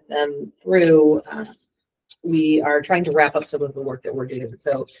working with them through, we are trying to wrap up some of the work that we're doing.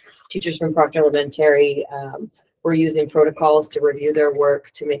 So teachers from Proctor Elementary, we're using protocols to review their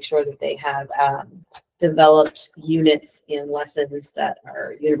work to make sure that they have developed units and lessons that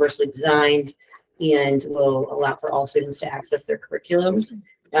are universally designed and will allow for all students to access their curriculum.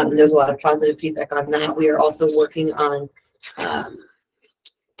 There's a lot of positive feedback on that. We are also working on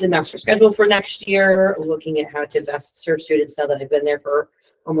the master schedule for next year, looking at how to best serve students now that I've been there for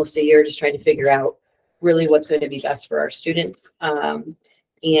almost a year, just trying to figure out really what's going to be best for our students.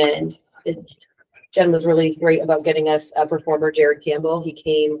 Jen was really great about getting us a performer, Jared Campbell. He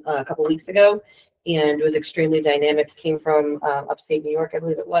came a couple weeks ago and was extremely dynamic. Came from upstate New York, I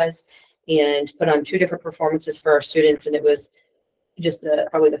believe it was, and put on 2 different performances for our students. And it was just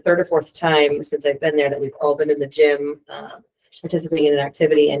probably the 3rd or 4th time since I've been there that we've all been in the gym participating in an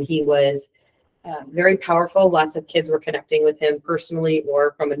activity. And he was very powerful. Lots of kids were connecting with him personally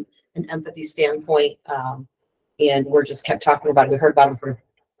or from an empathy standpoint. And we're just kept talking about it. We heard about him for a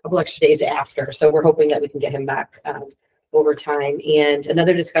couple extra days after. So we're hoping that we can get him back over time. And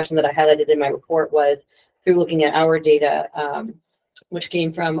another discussion that I highlighted in my report was through looking at our data, which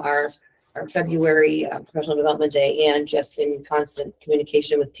came from our February Professional Development Day, and just in constant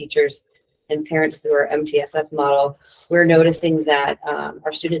communication with teachers and parents through our MTSS model, we're noticing that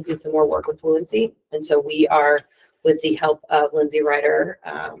our students need some more work with fluency. And so we are, with the help of Lindsay Ryder,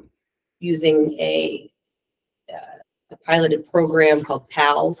 using a piloted program called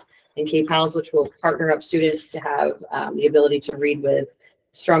PALS and K-PALS, which will partner up students to have the ability to read with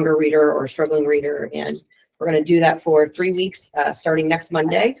stronger reader or struggling reader. And we're going to do that for 3 weeks, starting next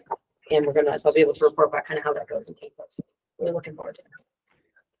Monday. And so I'll be able to report back kind of how that goes in K-PALS. Really looking forward to it.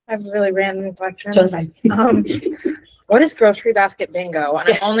 I have a really random question. So fine. What is grocery basket bingo? And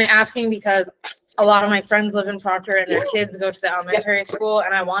I'm only asking because a lot of my friends live in Proctor and their kids go to the elementary school,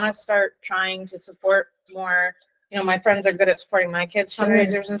 and I want to start trying to support more. My friends are good at supporting my kids'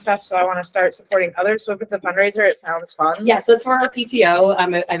 fundraisers and stuff, so I want to start supporting others. So if it's a fundraiser, it sounds fun. Yeah, so it's for our PTO.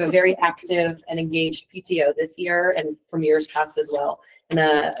 I have a very active and engaged PTO this year and from years past as well. And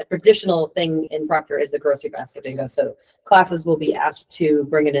a traditional thing in Proctor is the grocery basket bingo. So classes will be asked to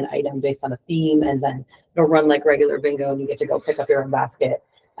bring in an item based on a theme, and then it'll run like regular bingo, and you get to go pick up your own basket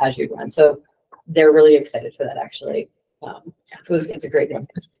as you run. So they're really excited for that, actually. It's a great one.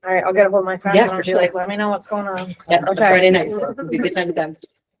 All right, I'll get up with my friends Yeah, and I'll for be sure. like, let me know what's going on. Yeah, Okay. Friday night, so it'll be a good time to come.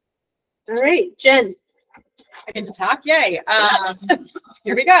 All right, Jen, I get to talk, yay.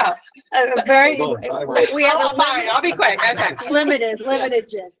 Here we go. a very, Oh, we have Oh, fine, I'll be quick, okay. limited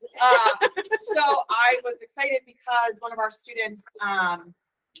Jen. So I was excited because one of our students,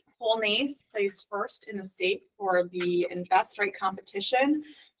 Holnays, placed first in the state for the Invest Right competition.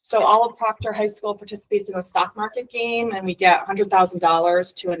 So all of Proctor High School participates in the stock market game, and we get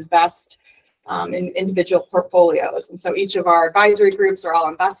 $100,000 to invest in individual portfolios. And so each of our advisory groups are all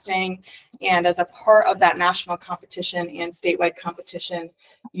investing. And as a part of that national competition and statewide competition,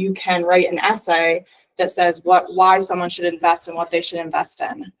 you can write an essay that says why someone should invest and what they should invest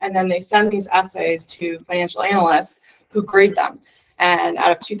in. And then they send these essays to financial analysts who grade them. And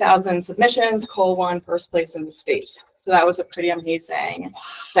out of 2,000 submissions, Cole won first place in the state. So that was a pretty amazing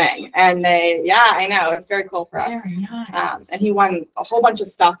thing. And yeah, I know, it's very cool for us. Very nice. And he won a whole bunch of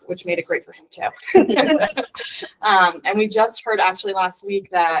stuff, which made it great for him too. And we just heard actually last week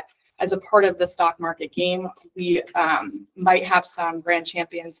that as a part of the stock market game, we might have some grand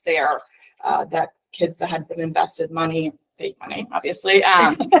champions there that kids that had been invested money, fake money, obviously,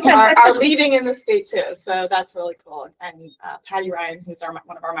 are leading in the state too. So that's really cool. And Patty Ryan, who's one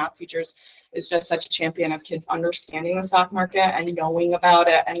of our math teachers, is just such a champion of kids understanding the stock market and knowing about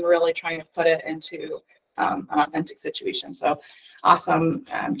it and really trying to put it into an authentic situation. So awesome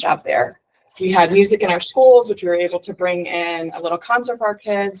job there. We had music in our schools, which we were able to bring in a little concert for our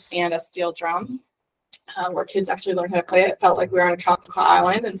kids and a steel drum. Where kids actually learn how to play it. It felt like we were on a tropical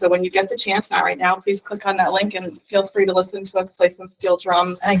island. And so when you get the chance, not right now, please click on that link and feel free to listen to us play some steel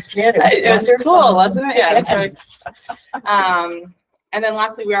drums. I did. It was cool, wasn't it? Yeah. It's really, and then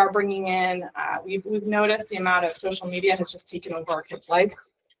lastly, we are bringing in, we've noticed the amount of social media has just taken over our kids' lives.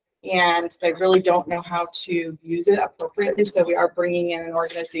 And they really don't know how to use it appropriately. So we are bringing in an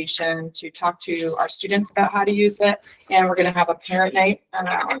organization to talk to our students about how to use it. And we're going to have a parent night.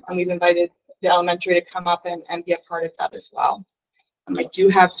 And we've invited the elementary to come up and be a part of that as well. I do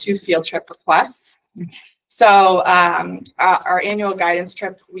have 2 field trip requests. So our annual guidance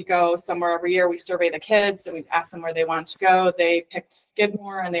trip, we go somewhere every year. We survey the kids and we ask them where they want to go. They picked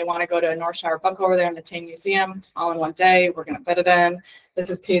Skidmore and they want to go to North Shire Book over there in the Tang Museum all in one day. We're going to fit it in.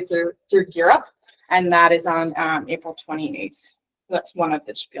 This is paid through Gear Up, and that is on April 28th. So that's one of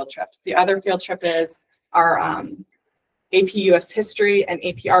the field trips. The other field trip is our AP US History and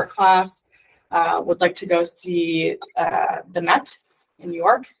AP Art class. Would like to go see the Met in New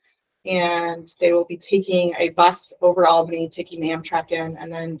York, and they will be taking a bus over Albany, taking the Amtrak in, and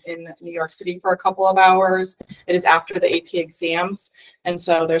then in New York City for a couple of hours. It is after the AP exams, and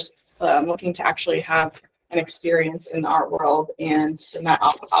so there's looking to actually have an experience in the art world, and the Met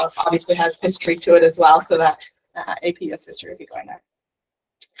obviously has history to it as well, so that AP US History will be going there.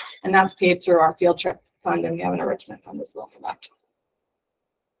 And that's paid through our field trip fund, and we have an enrichment fund as well for that.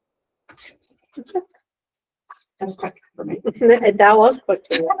 That's quick for me. That was quick.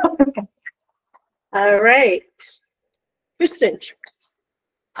 All right. Kristen.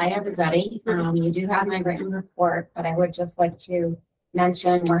 Hi, everybody. You do have my written report, but I would just like to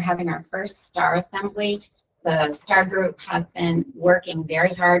mention we're having our first STAR assembly. The STAR group have been working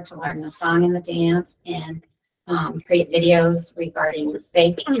very hard to learn the song and the dance and create videos regarding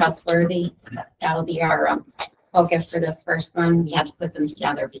safe, trustworthy. That'll be our focus for this first one. We had to put them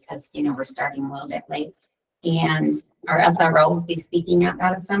together because, you know, we're starting a little bit late. And our SRO will be speaking at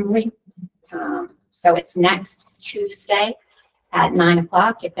that assembly. So it's next Tuesday at 9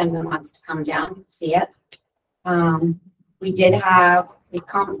 o'clock if anyone wants to come down and see it. We had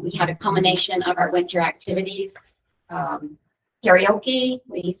a culmination of our winter activities. Karaoke,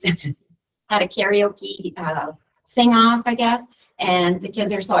 we had a karaoke sing-off, I guess, and the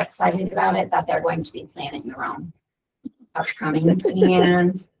kids are so excited about it that they're going to be planning their own upcoming.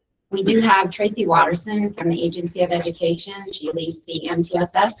 And we do have Tracy Watterson from the Agency of Education. She leads the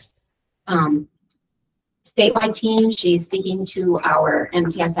MTSS statewide team. She's speaking to our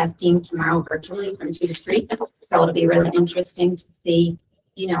MTSS team tomorrow virtually from 2 to 3. So it'll be really interesting to see,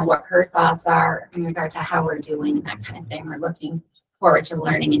 you know, what her thoughts are in regard to how we're doing and that kind of thing. We're looking forward to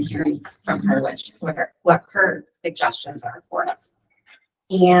learning and hearing from her what her suggestions are for us.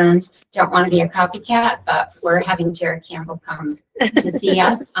 And don't want to be a copycat, but we're having Jared Campbell come to see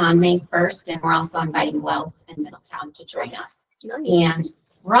us on May 1st, and we're also inviting Wells in Middletown to join us. Nice. And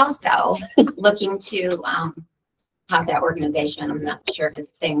we're also looking to have that organization. I'm not sure if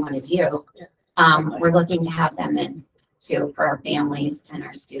it's the same one as you. We're looking to have them in too for our families and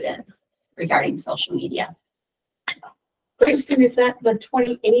our students regarding social media. Kristen, is that the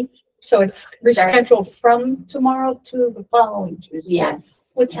 28th So it's rescheduled from tomorrow to the following Tuesday? Yes,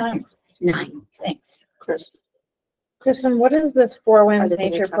 What time? 9. Thanks. Chris. Kristen, what is this Four Winds Are they gonna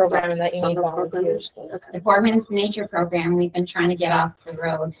nature talk about program that you need summer program? volunteers for? the Four Winds Nature Program, we've been trying to get off the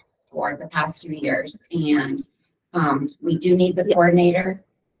road for the past 2 years. And we do need the coordinator,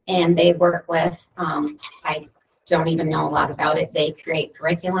 and they work with, I don't even know a lot about it. They create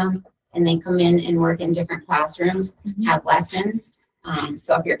curriculum and they come in and work in different classrooms, have lessons.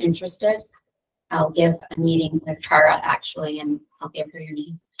 So if you're interested, I'll give a meeting with Tara actually, and I'll give her your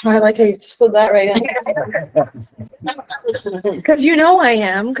name. I like how you slid that right in. Because you know I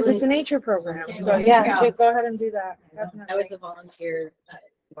am, because it's a nature program. So yeah, go ahead and do that. I was a volunteer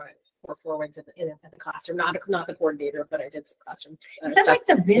for Four Winds at the classroom, not the coordinator, but I did some classroom. Is that like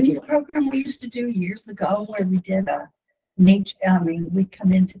the VINS program we used to do years ago where we did a nature, we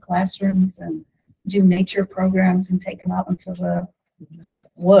come into classrooms and do nature programs and take them out into the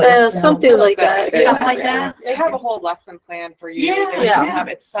woods. Something like that. Something like that. They have a whole lesson plan for you. Yeah. They Yeah. have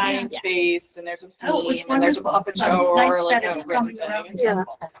it science-based, and there's a Oh, it was theme, and there's a wonderful. puppet So show, it's nice or like that a it's written coming around. thing. Yeah.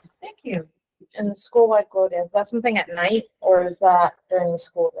 Thank you. And the school-wide quote is that something at night or is that during the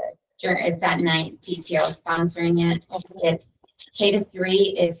school day? Sure, it's at night, PTO is sponsoring it. It's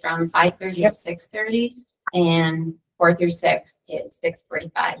K-3 is from 5:30 to 6:30, and 4 through 6 is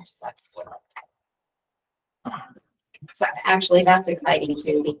 6:45 to 7:45. So actually, that's exciting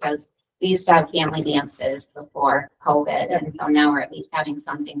too, because we used to have family dances before COVID, and so now we're at least having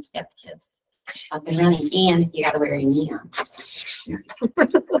something to get the kids up and running, and you gotta wear your knee on.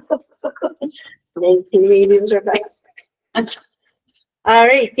 Meetings are back. All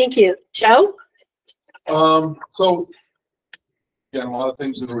right, thank you. Joe? So, again, a lot of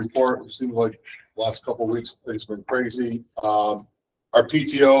things in the report. It seems like the last couple of weeks, things have been crazy. Our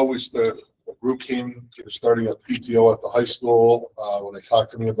PTO, the group came, they're starting a PTO at the high school, when they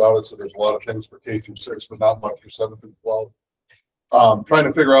talked to me about it. So there's a lot of things for K through 6, but not much for 7 through 12. Trying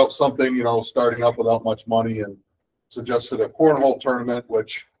to figure out something, starting up without much money, and suggested a cornhole tournament,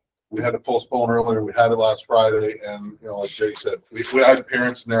 which we had to postpone earlier. We had it last Friday, and like Jay said, we had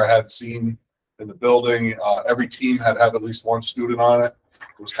parents in there I had seen in the building. Every team had at least one student on it.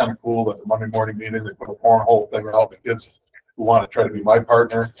 It was kind of cool that the Monday morning meeting, they put a cornhole thing out. The kids who want to try to be my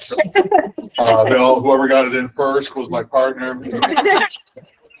partner, whoever got it in first was my partner.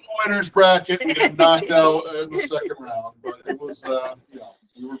 Winners bracket, we got knocked out in the second round, but it was,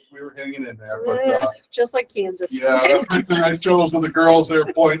 we were hanging in there. But Just like Kansas. yeah, I chose with the girls. They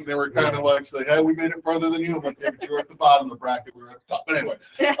were pointing. They were kind of like, say, "Hey, we made it further than you." I'm like, "Yeah, but you were at the bottom of the bracket. We were at the top." But anyway,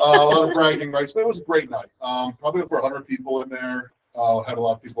 a lot of bragging rights. But it was a great night. Probably over 100 people in there. Had a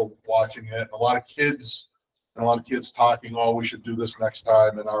lot of people watching it. A lot of kids and a lot of kids talking. "Oh, we should do this next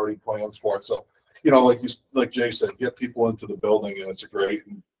time," and already plans for it. So, like Jay said, get people into the building, and it's great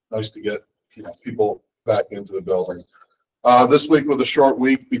and nice to get people back into the building. This week was a short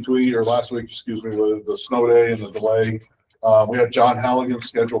week last week, with the snow day and the delay. We had John Halligan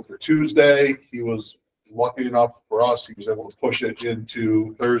scheduled for Tuesday. He was lucky enough for us. He was able to push it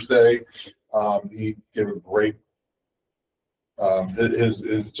into Thursday. He gave a great,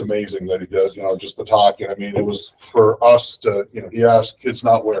 it's amazing that he does, just the talking. I mean, it was for us to, he asked kids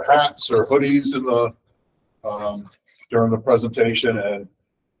not wear hats or hoodies during the presentation, and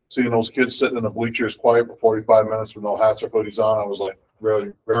seeing those kids sitting in the bleachers quiet for 45 minutes with no hats or hoodies on, I was like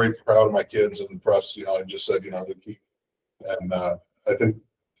really very proud of my kids and impressed. I just said, to keep, and I think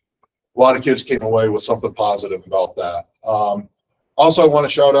a lot of kids came away with something positive about that. Also, I want to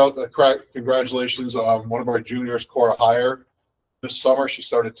shout out, congratulations on one of our juniors, Cora Heyer. This summer, she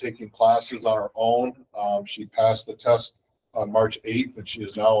started taking classes on her own. She passed the test on March 8th, and she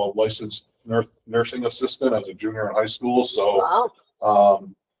is now a licensed nursing assistant as a junior in high school. So, Wow.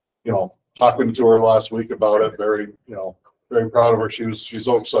 Talking to her last week about it, very proud of her. She's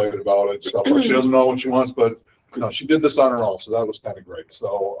so excited about it. Stuff like she doesn't know what she wants, but she did this on her own, so that was kind of great.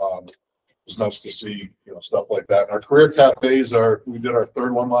 So it was nice to see stuff like that. And our career cafes we did our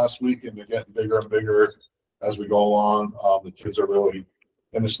third one last week, and they're getting bigger and bigger as we go along. The kids are really,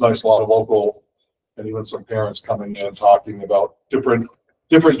 and it's nice, a lot of local and even some parents coming in talking about different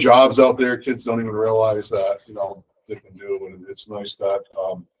jobs out there. Kids don't even realize that they can do, and it's nice that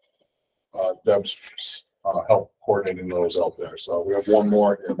Deb's help coordinating those out there. So we have one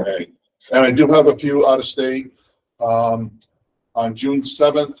more in May, and I do have a few out of state. On June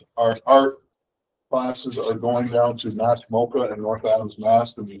 7th, our art classes are going down to Mass MoCA in North Adams,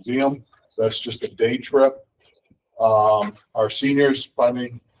 Mass, the museum. That's just a day trip. Our seniors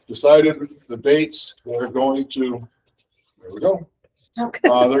finally decided the dates. They're going to, there we go. Okay.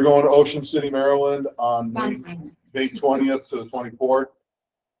 They're going to Ocean City, Maryland on May 20th to the 24th.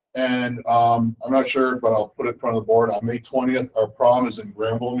 And I'm not sure, but I'll put it in front of the board. On May 20th, our prom is in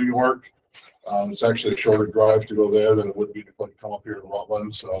Granville, New York. It's actually a shorter drive to go there than it would be to come up here to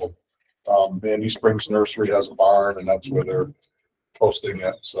Rutland. So Mandy Springs Nursery has a barn, and that's where they're hosting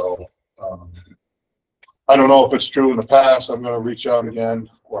it. So I don't know if it's true in the past. I'm going to reach out again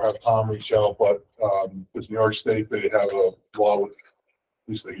or have Tom reach out, but because New York State, they have a law with, at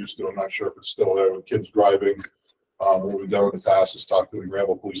least they used to, I'm not sure if it's still there, with kids driving. What we've done in the past is talk to the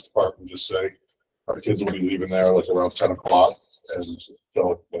Granville Police Department, just say our kids will be leaving there like around 10 o'clock. And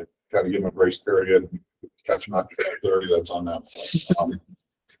so like, kind of give them a grace period, catch them after 10:30, that's on them.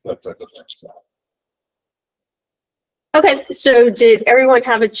 That type of thing. So. Okay, so did everyone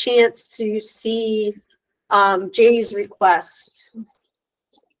have a chance to see Jay's request?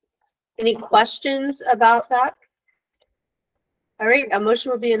 Any questions about that? All right, a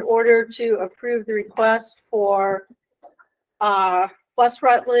motion will be in order to approve the request for West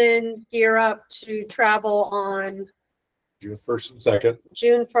Rutland Gear Up to travel on June 1st and 2nd.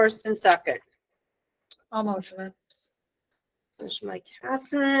 June 1st and 2nd. I'll motion it. Motion by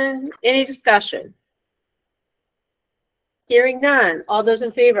Catherine. Any discussion? Hearing none. All those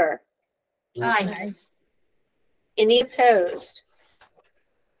in favor? Aye. Any opposed?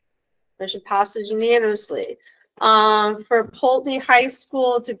 Motion passes unanimously. For Poultney High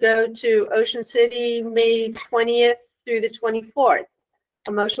School to go to Ocean City, May 20th through the 24th.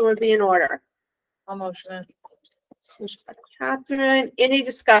 A motion would be in order. I'll motion it. Motion by Catherine. Any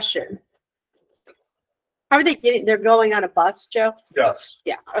discussion? How are they getting? They're going on a bus, Joe? Yes.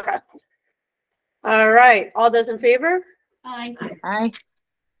 Yeah. Okay. All right. All those in favor? Aye. Aye.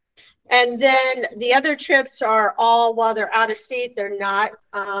 And then the other trips are all while they're out of state. They're not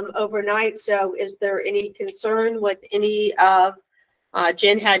overnight. So is there any concern with any of,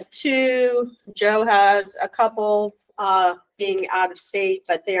 Jen had 2, Joe has a couple being out of state,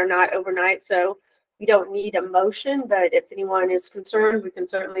 but they are not overnight. So we don't need a motion, but if anyone is concerned, we can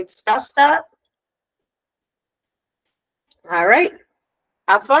certainly discuss that. All right.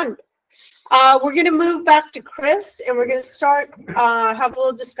 Have fun. We're going to move back to Chris, and we're going to start have a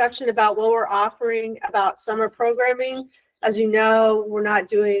little discussion about what we're offering about summer programming. As you know, we're not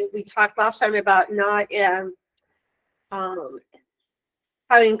doing. We talked last time about not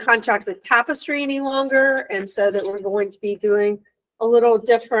having contract with Tapestry any longer, and so that we're going to be doing a little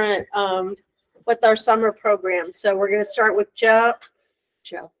different with our summer program. So we're going to start with Joe,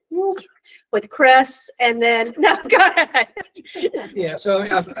 with Chris, and then no, go ahead. Yeah, so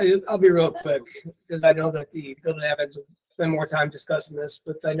I'll be real quick because I know that the building admins will spend more time discussing this,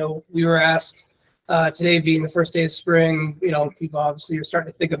 but I know we were asked today being the first day of spring, you know, people obviously are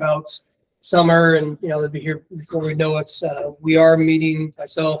starting to think about summer and, you know, they'll be here before we know it. We are meeting,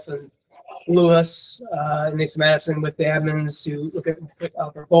 myself and Lewis and Lisa Madison, with the admins to look at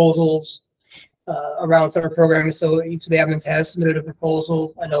proposals around summer programming. So each of the admins has submitted a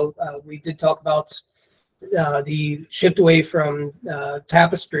proposal. I know we did talk about the shift away from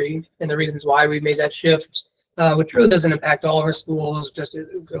Tapestry and the reasons why we made that shift, which really doesn't impact all of our schools, just it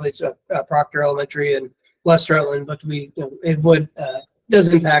relates to Proctor Elementary and West Rutland, but we, you know, it would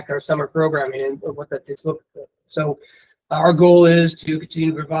does impact our summer programming and what that takes a look at. So our goal is to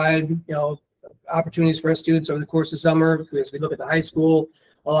continue to provide, you know, opportunities for our students over the course of summer. As we look at the high school,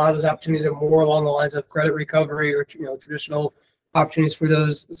 a lot of those opportunities are more along the lines of credit recovery or, you know, traditional opportunities for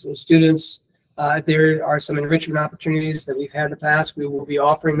those students. There are some enrichment opportunities that we've had in the past. We will be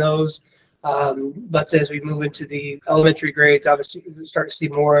offering those. But as we move into the elementary grades, obviously we start to see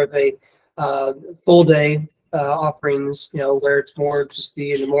more of a full day offerings, you know, where it's more just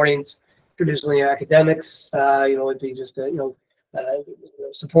in the mornings, traditionally academics, you know, it'd be just,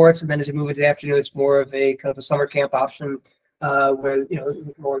 supports. And then as we move into the afternoon, it's more of a kind of a summer camp option where, you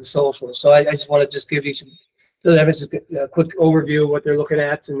know, more of the social. So I just want to just give each so that is a quick overview of what they're looking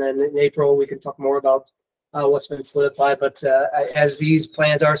at. And then in April, we can talk more about what's been solidified. But as these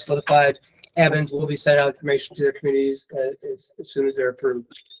plans are solidified, admins will be sending out information to their communities as soon as they're approved.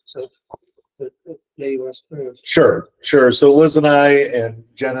 So yeah, you want to Sure. So Liz and I and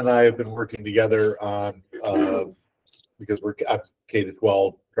Jen and I have been working together on because we're at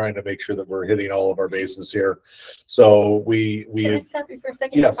K-12, trying to make sure that we're hitting all of our bases here. So we Can I stop you for a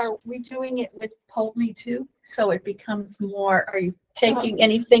second? Yes. Are we doing it with Poultney too? So it becomes more, are you taking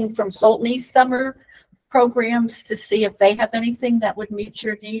anything from Poultney's summer programs to see if they have anything that would meet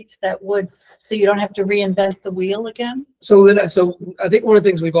your needs that would, so you don't have to reinvent the wheel again? So I think one of the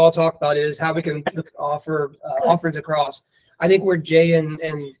things we've all talked about is how we can offer offerings across. I think where Jay and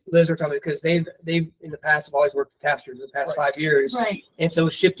Liz are talking, because they've in the past have always worked with Tapestry for the past 5 years. Right. And so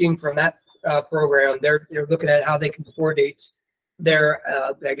shifting from that program, they're looking at how they can coordinate there,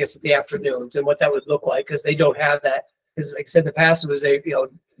 I guess, at the afternoons and what that would look like, because they don't have that. Because like I said, in the past, it was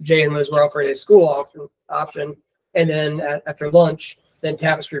Jay and Liz were offering a school option, and then after lunch, then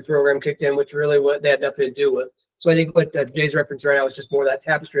tapestry program kicked in, which really they had nothing to do with. So I think what Jay's reference right now is just more that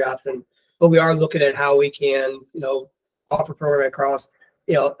tapestry option, but we are looking at how we can, offer program across,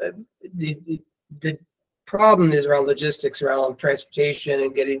 the problem is around logistics, around transportation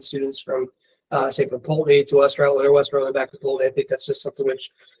and getting students from, say from Poultney to West Rutland or West Rutland back to Poultney. I think that's just something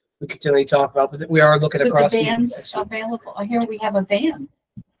which we continually talk about, but we are looking across. The van's available. Here we have a van.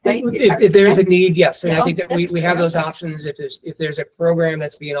 Right? If there's a need, yes, and I Yeah, think that we that's have those terrific. options. If there's a program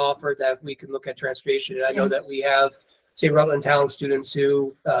that's being offered that we can look at transportation, and I know that we have, say, Rutland Town students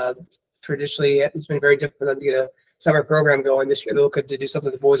who traditionally it's been very difficult for them to get a summer program going. This year they're looking to do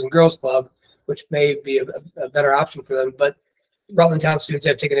something with the Boys and Girls Club, which may be a better option for them. But Rutland Town students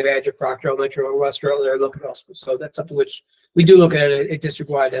have taken advantage of Proctor Elementary or West Rutland. They're looking also, so that's something which we do look at a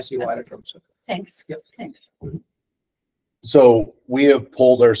district-wide, SE-wide approach. Thanks. Yep. Thanks. So we have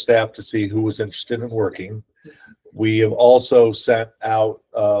polled our staff to see who was interested in working. We have also sent out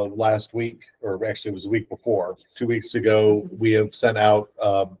last week, or actually it was the week before, 2 weeks ago, we have sent out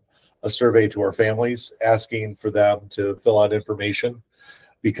a survey to our families asking for them to fill out information,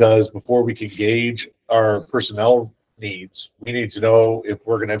 because before we can gauge our personnel needs, we need to know if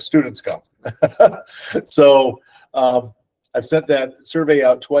we're going to have students come. So I've sent that survey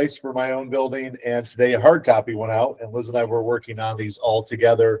out twice for my own building, and today a hard copy went out, and Liz and I were working on these all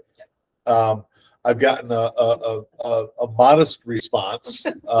together. I've gotten a modest response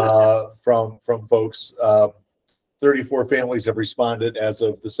from folks. 34 families have responded as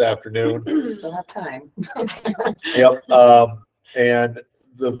of this afternoon. Still have time. Yep. And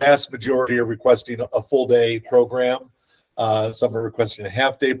the vast majority are requesting a full day program. Some are requesting a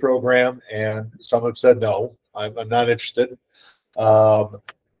half day program, and some have said no. I'm not interested.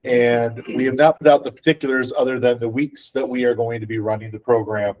 And we have not put out the particulars other than the weeks that we are going to be running the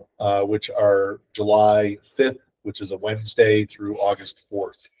program, which are July 5th, which is a Wednesday, through August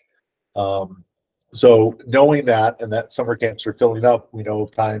 4th. So knowing that, and that summer camps are filling up, we know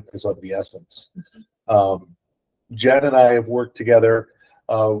time is of the essence. Jen and I have worked together.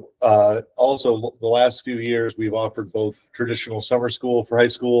 Also, the last few years, we've offered both traditional summer school for high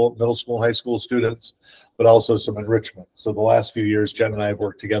school, middle school, and high school students, but also some enrichment. So the last few years, Jen and I have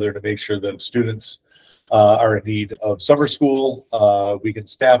worked together to make sure that if students are in need of summer school, we can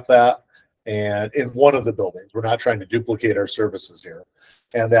staff that. And in one of the buildings, we're not trying to duplicate our services here.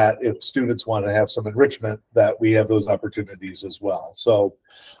 And that if students want to have some enrichment, that we have those opportunities as well. So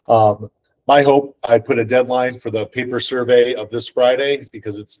my hope, I put a deadline for the paper survey of this Friday,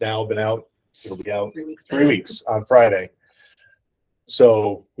 because it's now been out, it'll be out 3 weeks on Friday.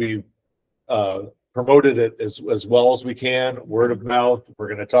 So we've promoted it as well as we can, word of mouth. We're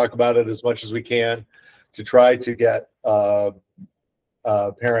going to talk about it as much as we can to try to get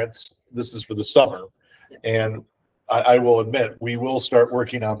parents. This is for the summer. And I will admit, we will start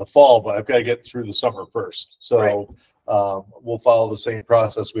working on the fall, but I've got to get through the summer first. So right. We'll follow the same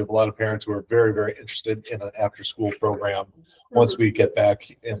process. We have a lot of parents who are very, very interested in an after-school program once we get back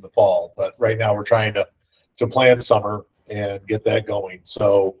in the fall. But right now we're trying to plan summer and get that going.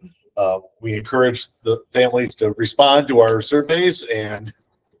 So we encourage the families to respond to our surveys, and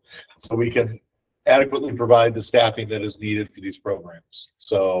so we can adequately provide the staffing that is needed for these programs.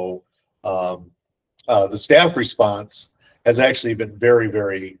 So the staff response has actually been very,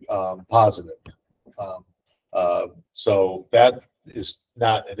 very positive. So that is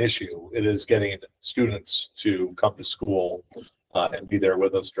not an issue. It is getting students to come to school and be there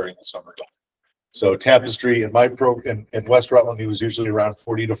with us during the summer. So Tapestry in my program in West Rutland, it was usually around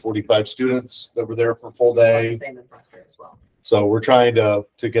 40 to 45 students that were there for full day. Same in Proctor as well. So we're trying to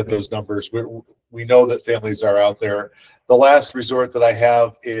get those numbers. We know that families are out there. The last resort that I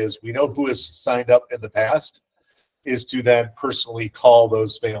have is, we know who has signed up in the past, is to then personally call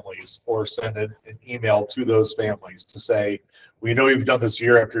those families or send an email to those families to say, we know you've done this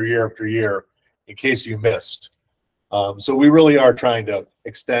year after year after year, in case you missed. So we really are trying to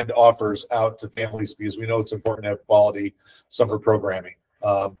extend offers out to families, because we know it's important to have quality summer programming,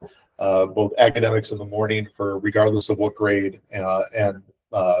 both academics in the morning for regardless of what grade, and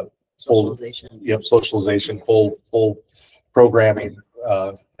Socialization. Yep, socialization, full programming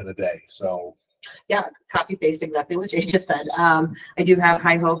in a day. So Yeah, copy paste exactly what Jay just said. I do have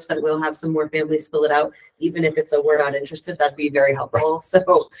high hopes that we'll have some more families fill it out, even if it's a we're not interested. That'd be very helpful. Right.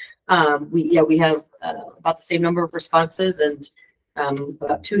 So we have about the same number of responses, and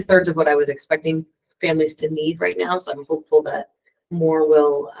about 2/3 of what I was expecting families to need right now. So I'm hopeful that more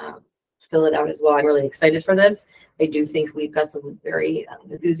will fill it out as well. I'm really excited for this. I do think we've got some very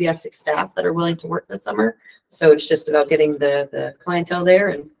enthusiastic staff that are willing to work this summer. So it's just about getting the clientele there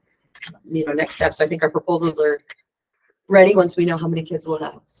and, you know, next steps. I think our proposals are ready once we know how many kids we'll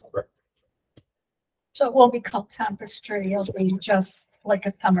have. So it won't be called Tapestry, it'll be just like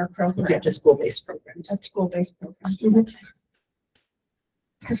a summer program. Yeah, just school-based programs. A school-based program. You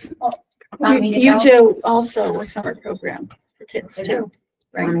You do also a summer program for kids too,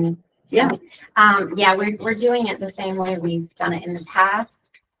 right? Yeah. Yeah, we're doing it the same way we've done it in the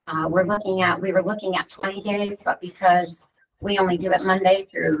past. We were looking at 20 days, but because we only do it Monday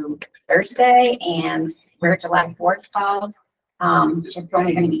through Thursday and where July 4th falls, it's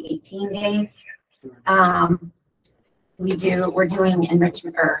only going to be 18 days. We're doing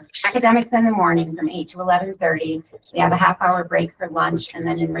enrichment or academics in the morning from 8 to 11:30. We have a half-hour break for lunch, and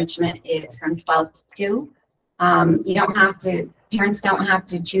then enrichment is from 12 to 2. Parents don't have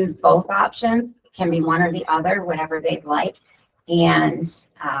to choose both options. It can be one or the other, whatever they'd like. And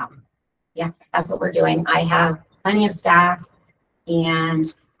yeah, that's what we're doing. I have plenty of staff,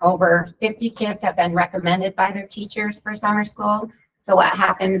 and over 50 kids have been recommended by their teachers for summer school. So what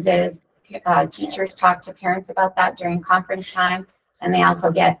happens is teachers talk to parents about that during conference time, and they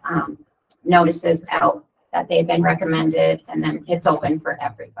also get notices out that they've been recommended, and then it's open for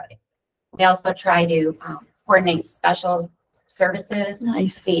everybody. We also try to coordinate special services,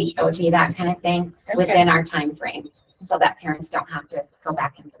 speech, OT, that kind of thing, within our time frame, so that parents don't have to go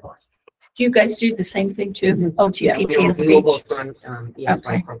back and forth. Do you guys do the same thing too? OT, Yeah, PT, and we will speech? both run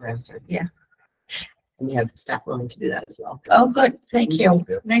ESY programs. Yeah. And we have staff willing to do that as well. Oh, good. Thank you.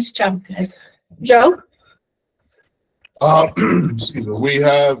 Nice job, guys. Joe? Excuse me. We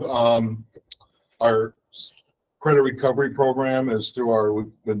have our credit recovery program is through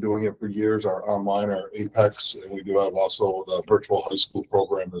we've been doing it for years, our online, our Apex, and we do have also the virtual high school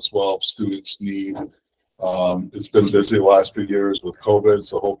program as well. Students need. It's been busy the last few years with COVID,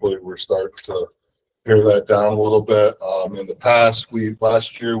 so hopefully we're starting to pare that down a little bit. In the past,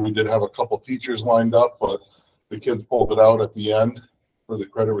 last year we did have a couple teachers lined up, but the kids pulled it out at the end for the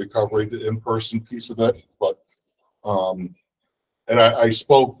credit recovery, the in-person piece of it. But and I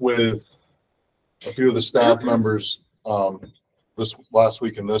spoke with a few of the staff members this last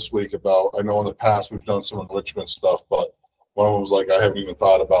week and this week about, I know in the past we've done some enrichment stuff, but one of them was like, I haven't even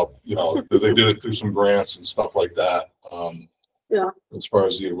thought about, you know, they did it through some grants and stuff like that. Yeah. As far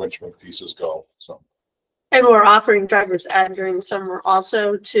as the enrichment pieces go. So. And we're offering driver's ed during summer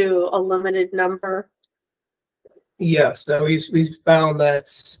also to a limited number. Yes, so we've found that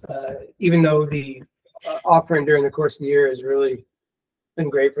even though the offering during the course of the year has really been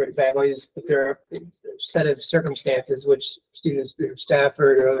great for the families, but there are a set of circumstances which students, their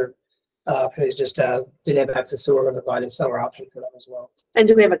Stafford or other families just didn't have access to. We're going to provide a summer option for them as well. And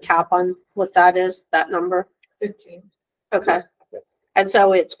do we have a cap on what that is, that number? 15. Okay. And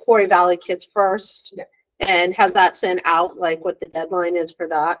so it's Quarry Valley kids first? Yeah. And has that sent out, like what the deadline is for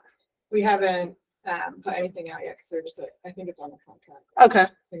that? We haven't put anything out yet because they're just, I think it's on the contract. Okay.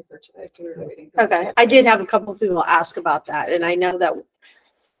 I think for today, so we were waiting. For Okay. I did have a couple of people ask about that, and I know that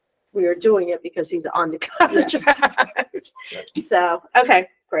we are doing it because he's on the contract. Yes. So, okay,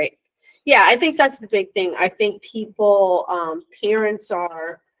 great. Yeah, I think that's the big thing. I think people, parents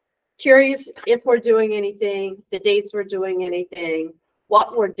are curious if we're doing anything, the dates we're doing anything,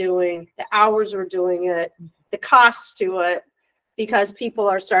 what we're doing, the hours we're doing it, the costs to it, because people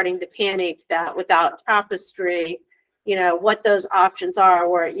are starting to panic that without Tapestry, you know, what those options are,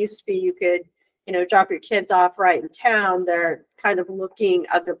 where it used to be you could, you know, drop your kids off right in town. They're kind of looking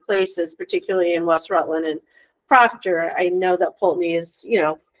other places, particularly in West Rutland and Proctor. I know that Pulteney is, you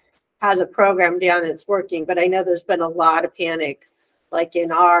know, has a program down that's working, but I know there's been a lot of panic, like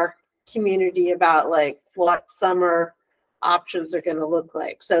in our community, about like what summer options are going to look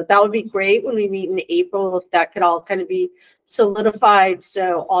like. So that would be great when we meet in April, if that could all kind of be solidified,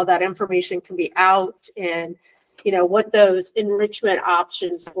 so all that information can be out, and you know what those enrichment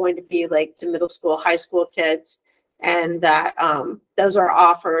options are going to be like to middle school, high school kids, and that those are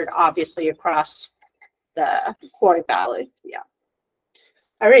offered obviously across the Quarry Valley. Yeah.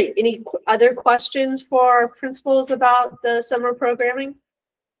 All right. Any other questions for principals about the summer programming?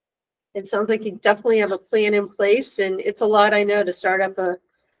 It sounds like you definitely have a plan in place, and it's a lot, I know, to start up a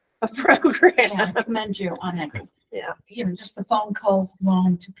program. Yeah, I commend you on it. Yeah. You know, just the phone calls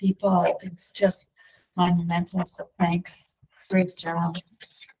going to people, it's just monumental. So thanks. Great job.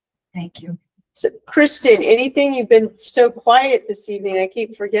 Thank you. So, Kristen, anything? You've been so quiet this evening. I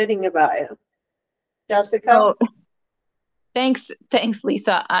keep forgetting about you. Jessica? Oh, thanks,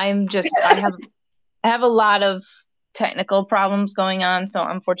 Lisa. I have a lot of technical problems going on, so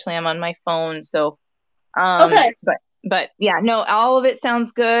unfortunately I'm on my phone. So, Okay. but yeah, no, all of it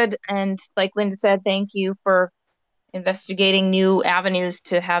sounds good. And like Linda said, thank you for investigating new avenues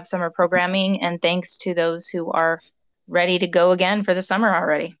to have summer programming, and thanks to those who are ready to go again for the summer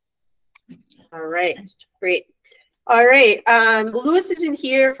already. All right, great. All right, Lewis isn't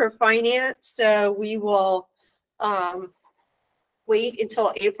here for finance, so we will wait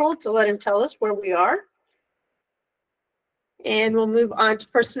until April to let him tell us where we are. And we'll move on to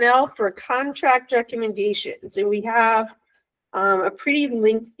personnel for contract recommendations. And we have a pretty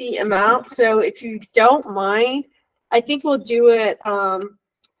lengthy amount. So if you don't mind, I think we'll do it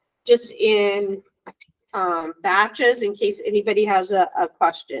just in batches in case anybody has a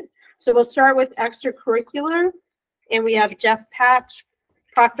question. So we'll start with extracurricular. And we have Jeff Patch,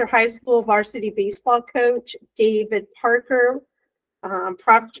 Proctor High School varsity baseball coach, David Parker,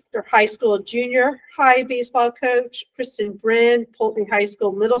 Proctor High School junior high baseball coach, Kristen Bryn, Poultney High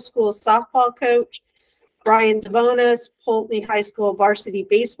School middle school softball coach, Brian Devonis, Poultney High School varsity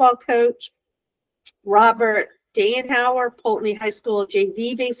baseball coach, Robert Dayenhauer, Poultney High School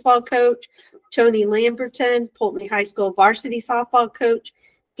JV baseball coach, Tony Lamberton, Poultney High School varsity softball coach,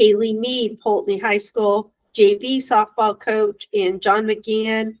 Haley Mead, Poultney High School JV softball coach, and John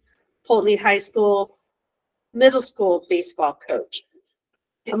McGann, Poultney High School middle school baseball coach.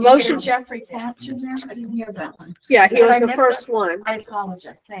 A motion. Jeffrey Patch in there? I didn't hear that one. Yeah, he Did was I the miss first it? one. I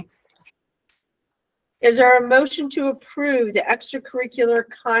apologize. Thanks. Is there a motion to approve the extracurricular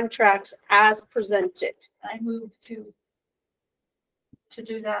contracts as presented? I move to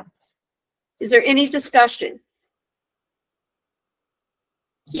do that. Is there any discussion?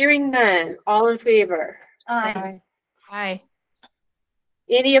 Hearing none, all in favor? Aye. Hi.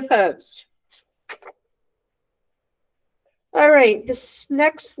 Any opposed? All right, this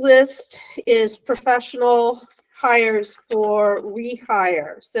next list is professional hires for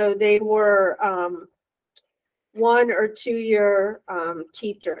rehire. So they were 1 or 2 year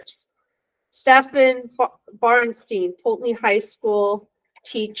teachers. Stephen Barnstein, Poultney High School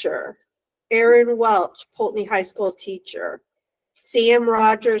teacher. Aaron Welch, Poultney High School teacher. Sam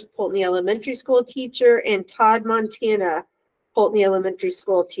Rogers, Poultney Elementary School teacher, and Todd Montana, Poultney Elementary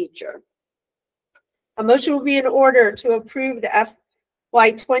School teacher. A motion will be in order to approve the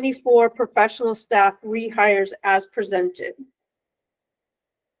FY24 professional staff rehires as presented.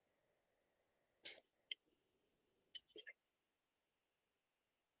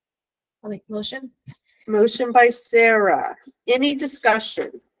 I'll make the motion. Motion by Sarah. Any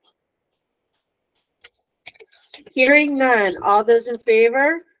discussion? Hearing none. All those in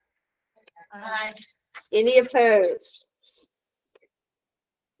favor? Aye. Any opposed?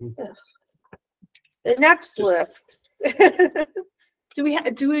 The next list. Do we?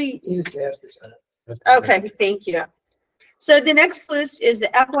 Okay, thank you. So the next list is the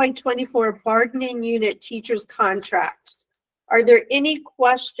FY24 bargaining unit teachers contracts. Are there any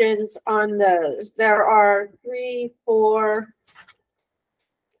questions on those? There are 3, 4,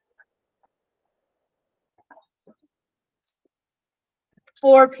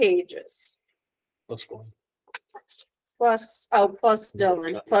 4 pages. Plus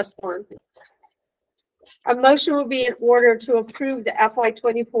Dylan, plus 1. A motion will be in order to approve the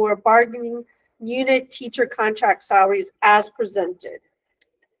FY24 bargaining unit teacher contract salaries as presented.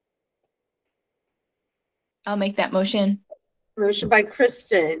 I'll make that motion. Motion by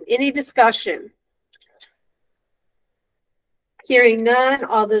Kristen. Any discussion? Hearing none.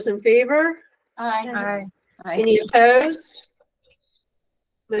 All those in favor? Aye. Any opposed?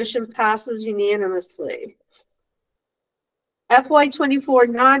 Motion passes unanimously. FY24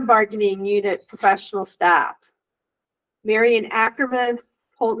 non-bargaining unit professional staff. Marion Ackerman,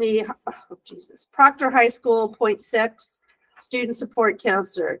 Poultney, Proctor High School, .6, student support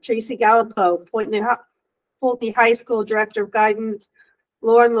counselor. Tracy Gallipo, Poultney High School Director of Guidance.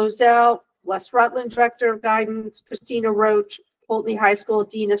 Lauren Lozelle, West Rutland Director of Guidance. Christina Roach, Poultney High School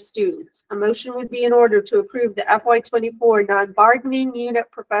Dean of Students. A motion would be in order to approve the FY24 non-bargaining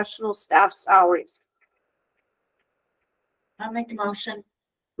unit professional staff salaries. I'll make the motion.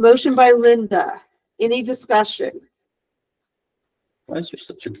 Motion by Linda. Any discussion? Why is there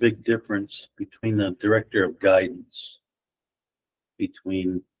such a big difference between the director of guidance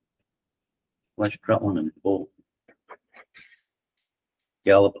between West Rutland and Polk,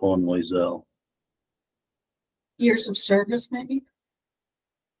 Gallipo and Loiselle? Years of service, maybe?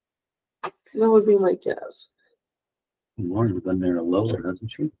 That would be my guess. Lauren's been there a lower,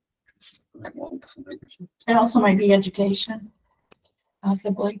 hasn't she? It also might be education,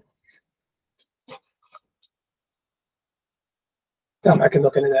 possibly. I can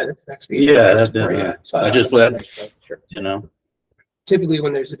look into that at the next meeting. Yeah, yeah. So I just, you know, typically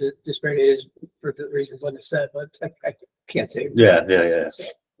when there's a disparity, it is for the reasons Linda said, but I can't say. yeah.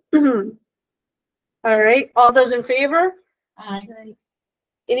 All right, all those in favor? Aye.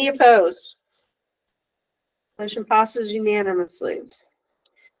 Any opposed? Motion passes unanimously.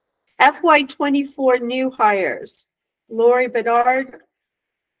 FY24 new hires. Lori Bedard,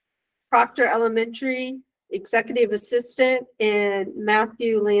 Proctor Elementary Executive Assistant, and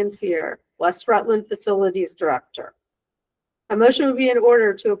Matthew Lanfear, West Rutland Facilities Director. A motion would be in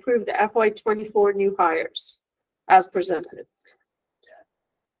order to approve the FY24 new hires as presented.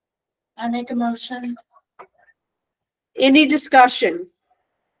 I make a motion. Any discussion?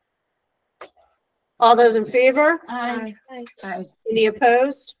 All those in favor? Aye. Any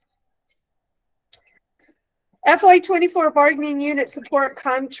opposed? FY24 bargaining unit support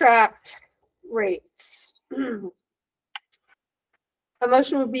contract rates. A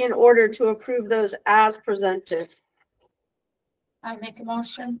motion would be in order to approve those as presented. I make a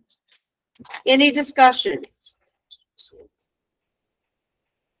motion. Any discussion?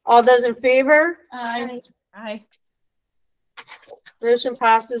 All those in favor? Aye. Aye. Motion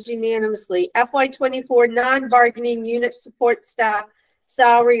passes unanimously. FY24 non-bargaining unit support staff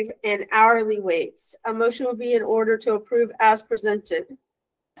salaries and hourly rates. A motion will be in order to approve as presented.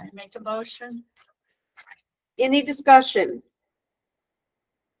 I make a motion. Any discussion?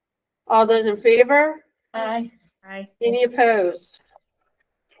 All those in favor? Aye. Aye. Any opposed?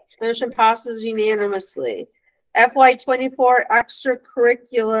 Motion passes unanimously. FY24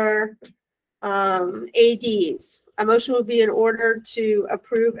 extracurricular ADs. A motion will be in order to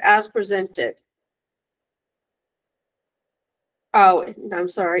approve as presented. Oh, I'm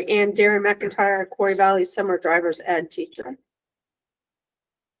sorry. And Darren McIntyre, Quarry Valley Summer Drivers Ed teacher.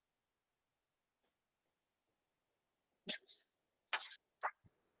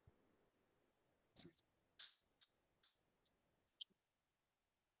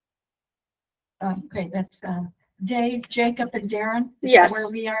 Okay, that's Dave, Jacob, and Darren. Is that Yes. where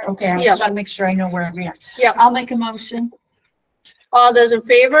we are? Okay, I Yeah. just want to make sure I know where we are. Yeah. I'll make a motion. All those in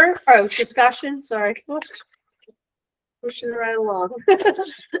favor? Oh, discussion, sorry. Pushing it right along.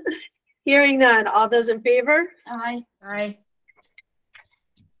 Hearing none. All those in favor? Aye. Aye.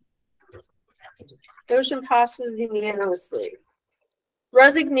 Motion passes unanimously.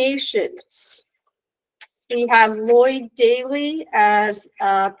 Resignations. We have Lloyd Daly as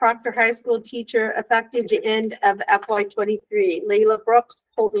Proctor High School teacher effective the end of FY23. Layla Brooks,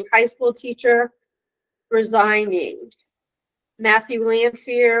 Holden High School teacher, resigning. Matthew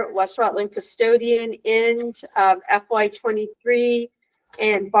Lanfear, West Rutland custodian, end of FY23.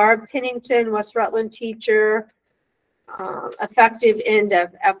 And Barb Pennington, West Rutland teacher, effective end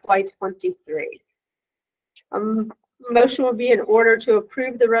of FY23. Motion will be in order to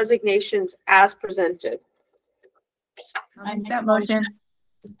approve the resignations as presented. I'll make that motion.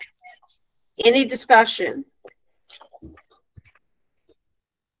 Any discussion?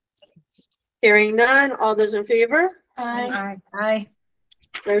 Hearing none, all those in favor? Aye. Aye.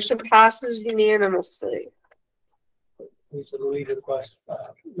 Motion passes unanimously. Lisa, the lead request,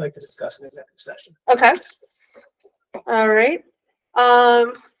 like to discuss in executive session. Okay. All right.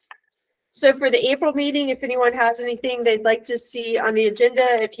 So for the April meeting, if anyone has anything they'd like to see on the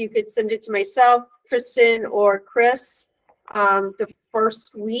agenda, if you could send it to myself, Kristen, or Chris, the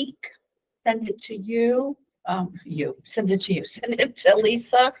first week. Send it to you. Send it to you. Send it to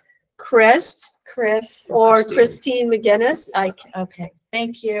Lisa, Chris, or Christine. Christine McGinnis. Okay,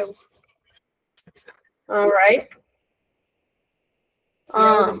 thank you. All right. See,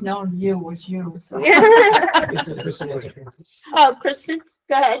 I would have known you was you. So. Oh, Kristen,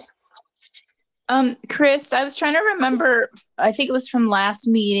 go ahead. Chris, I was trying to remember, I think it was from last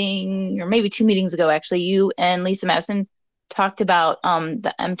meeting, or maybe 2 meetings ago, actually, you and Lisa Madison talked about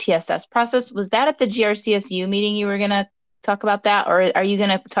the MTSS process. Was that at the GRCSU meeting you were going to talk about that? Or are you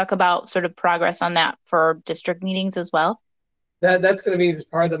going to talk about sort of progress on that for district meetings as well? That's going to be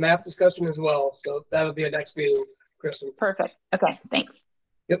part of the map discussion as well. So that'll be a next meeting, Kristen. Perfect. Okay, thanks.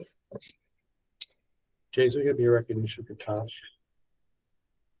 Yep. Jay's going to be a recognition for Tosh.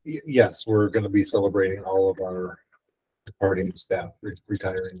 Yes, we're going to be celebrating all of our departing staff,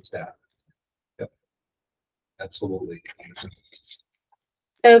 retiring staff. Yep. Absolutely.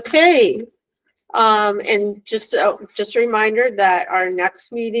 Okay. And just a reminder that our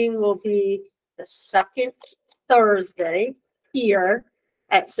next meeting will be the second Thursday here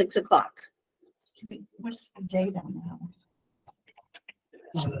at 6 o'clock. What's the date on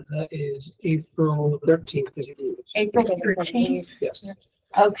that? That is April 13th. April 13th? Yes.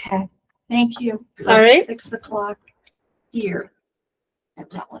 Okay, thank you. So All right. 6 o'clock here.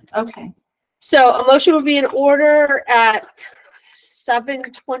 Okay. So a motion would be in order at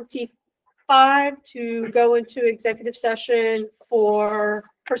 7:25 to go into executive session for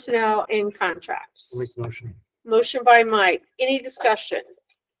personnel and contracts. Make the motion. Motion by Mike. Any discussion?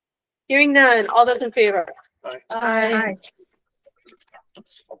 Hearing none. All those in favor? Aye.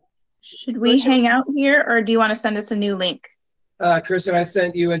 Should we Motion- hang out here or do you want to send us a new link? Kristen, I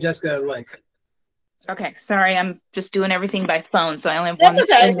sent you and Jessica a link. Okay, sorry, I'm just doing everything by phone, so I only have That's one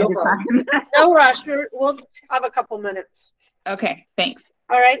okay. screen at a time. No rush. We'll have a couple minutes. Okay, thanks.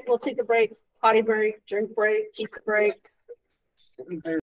 All right, we'll take a break, potty break, drink break, pizza break.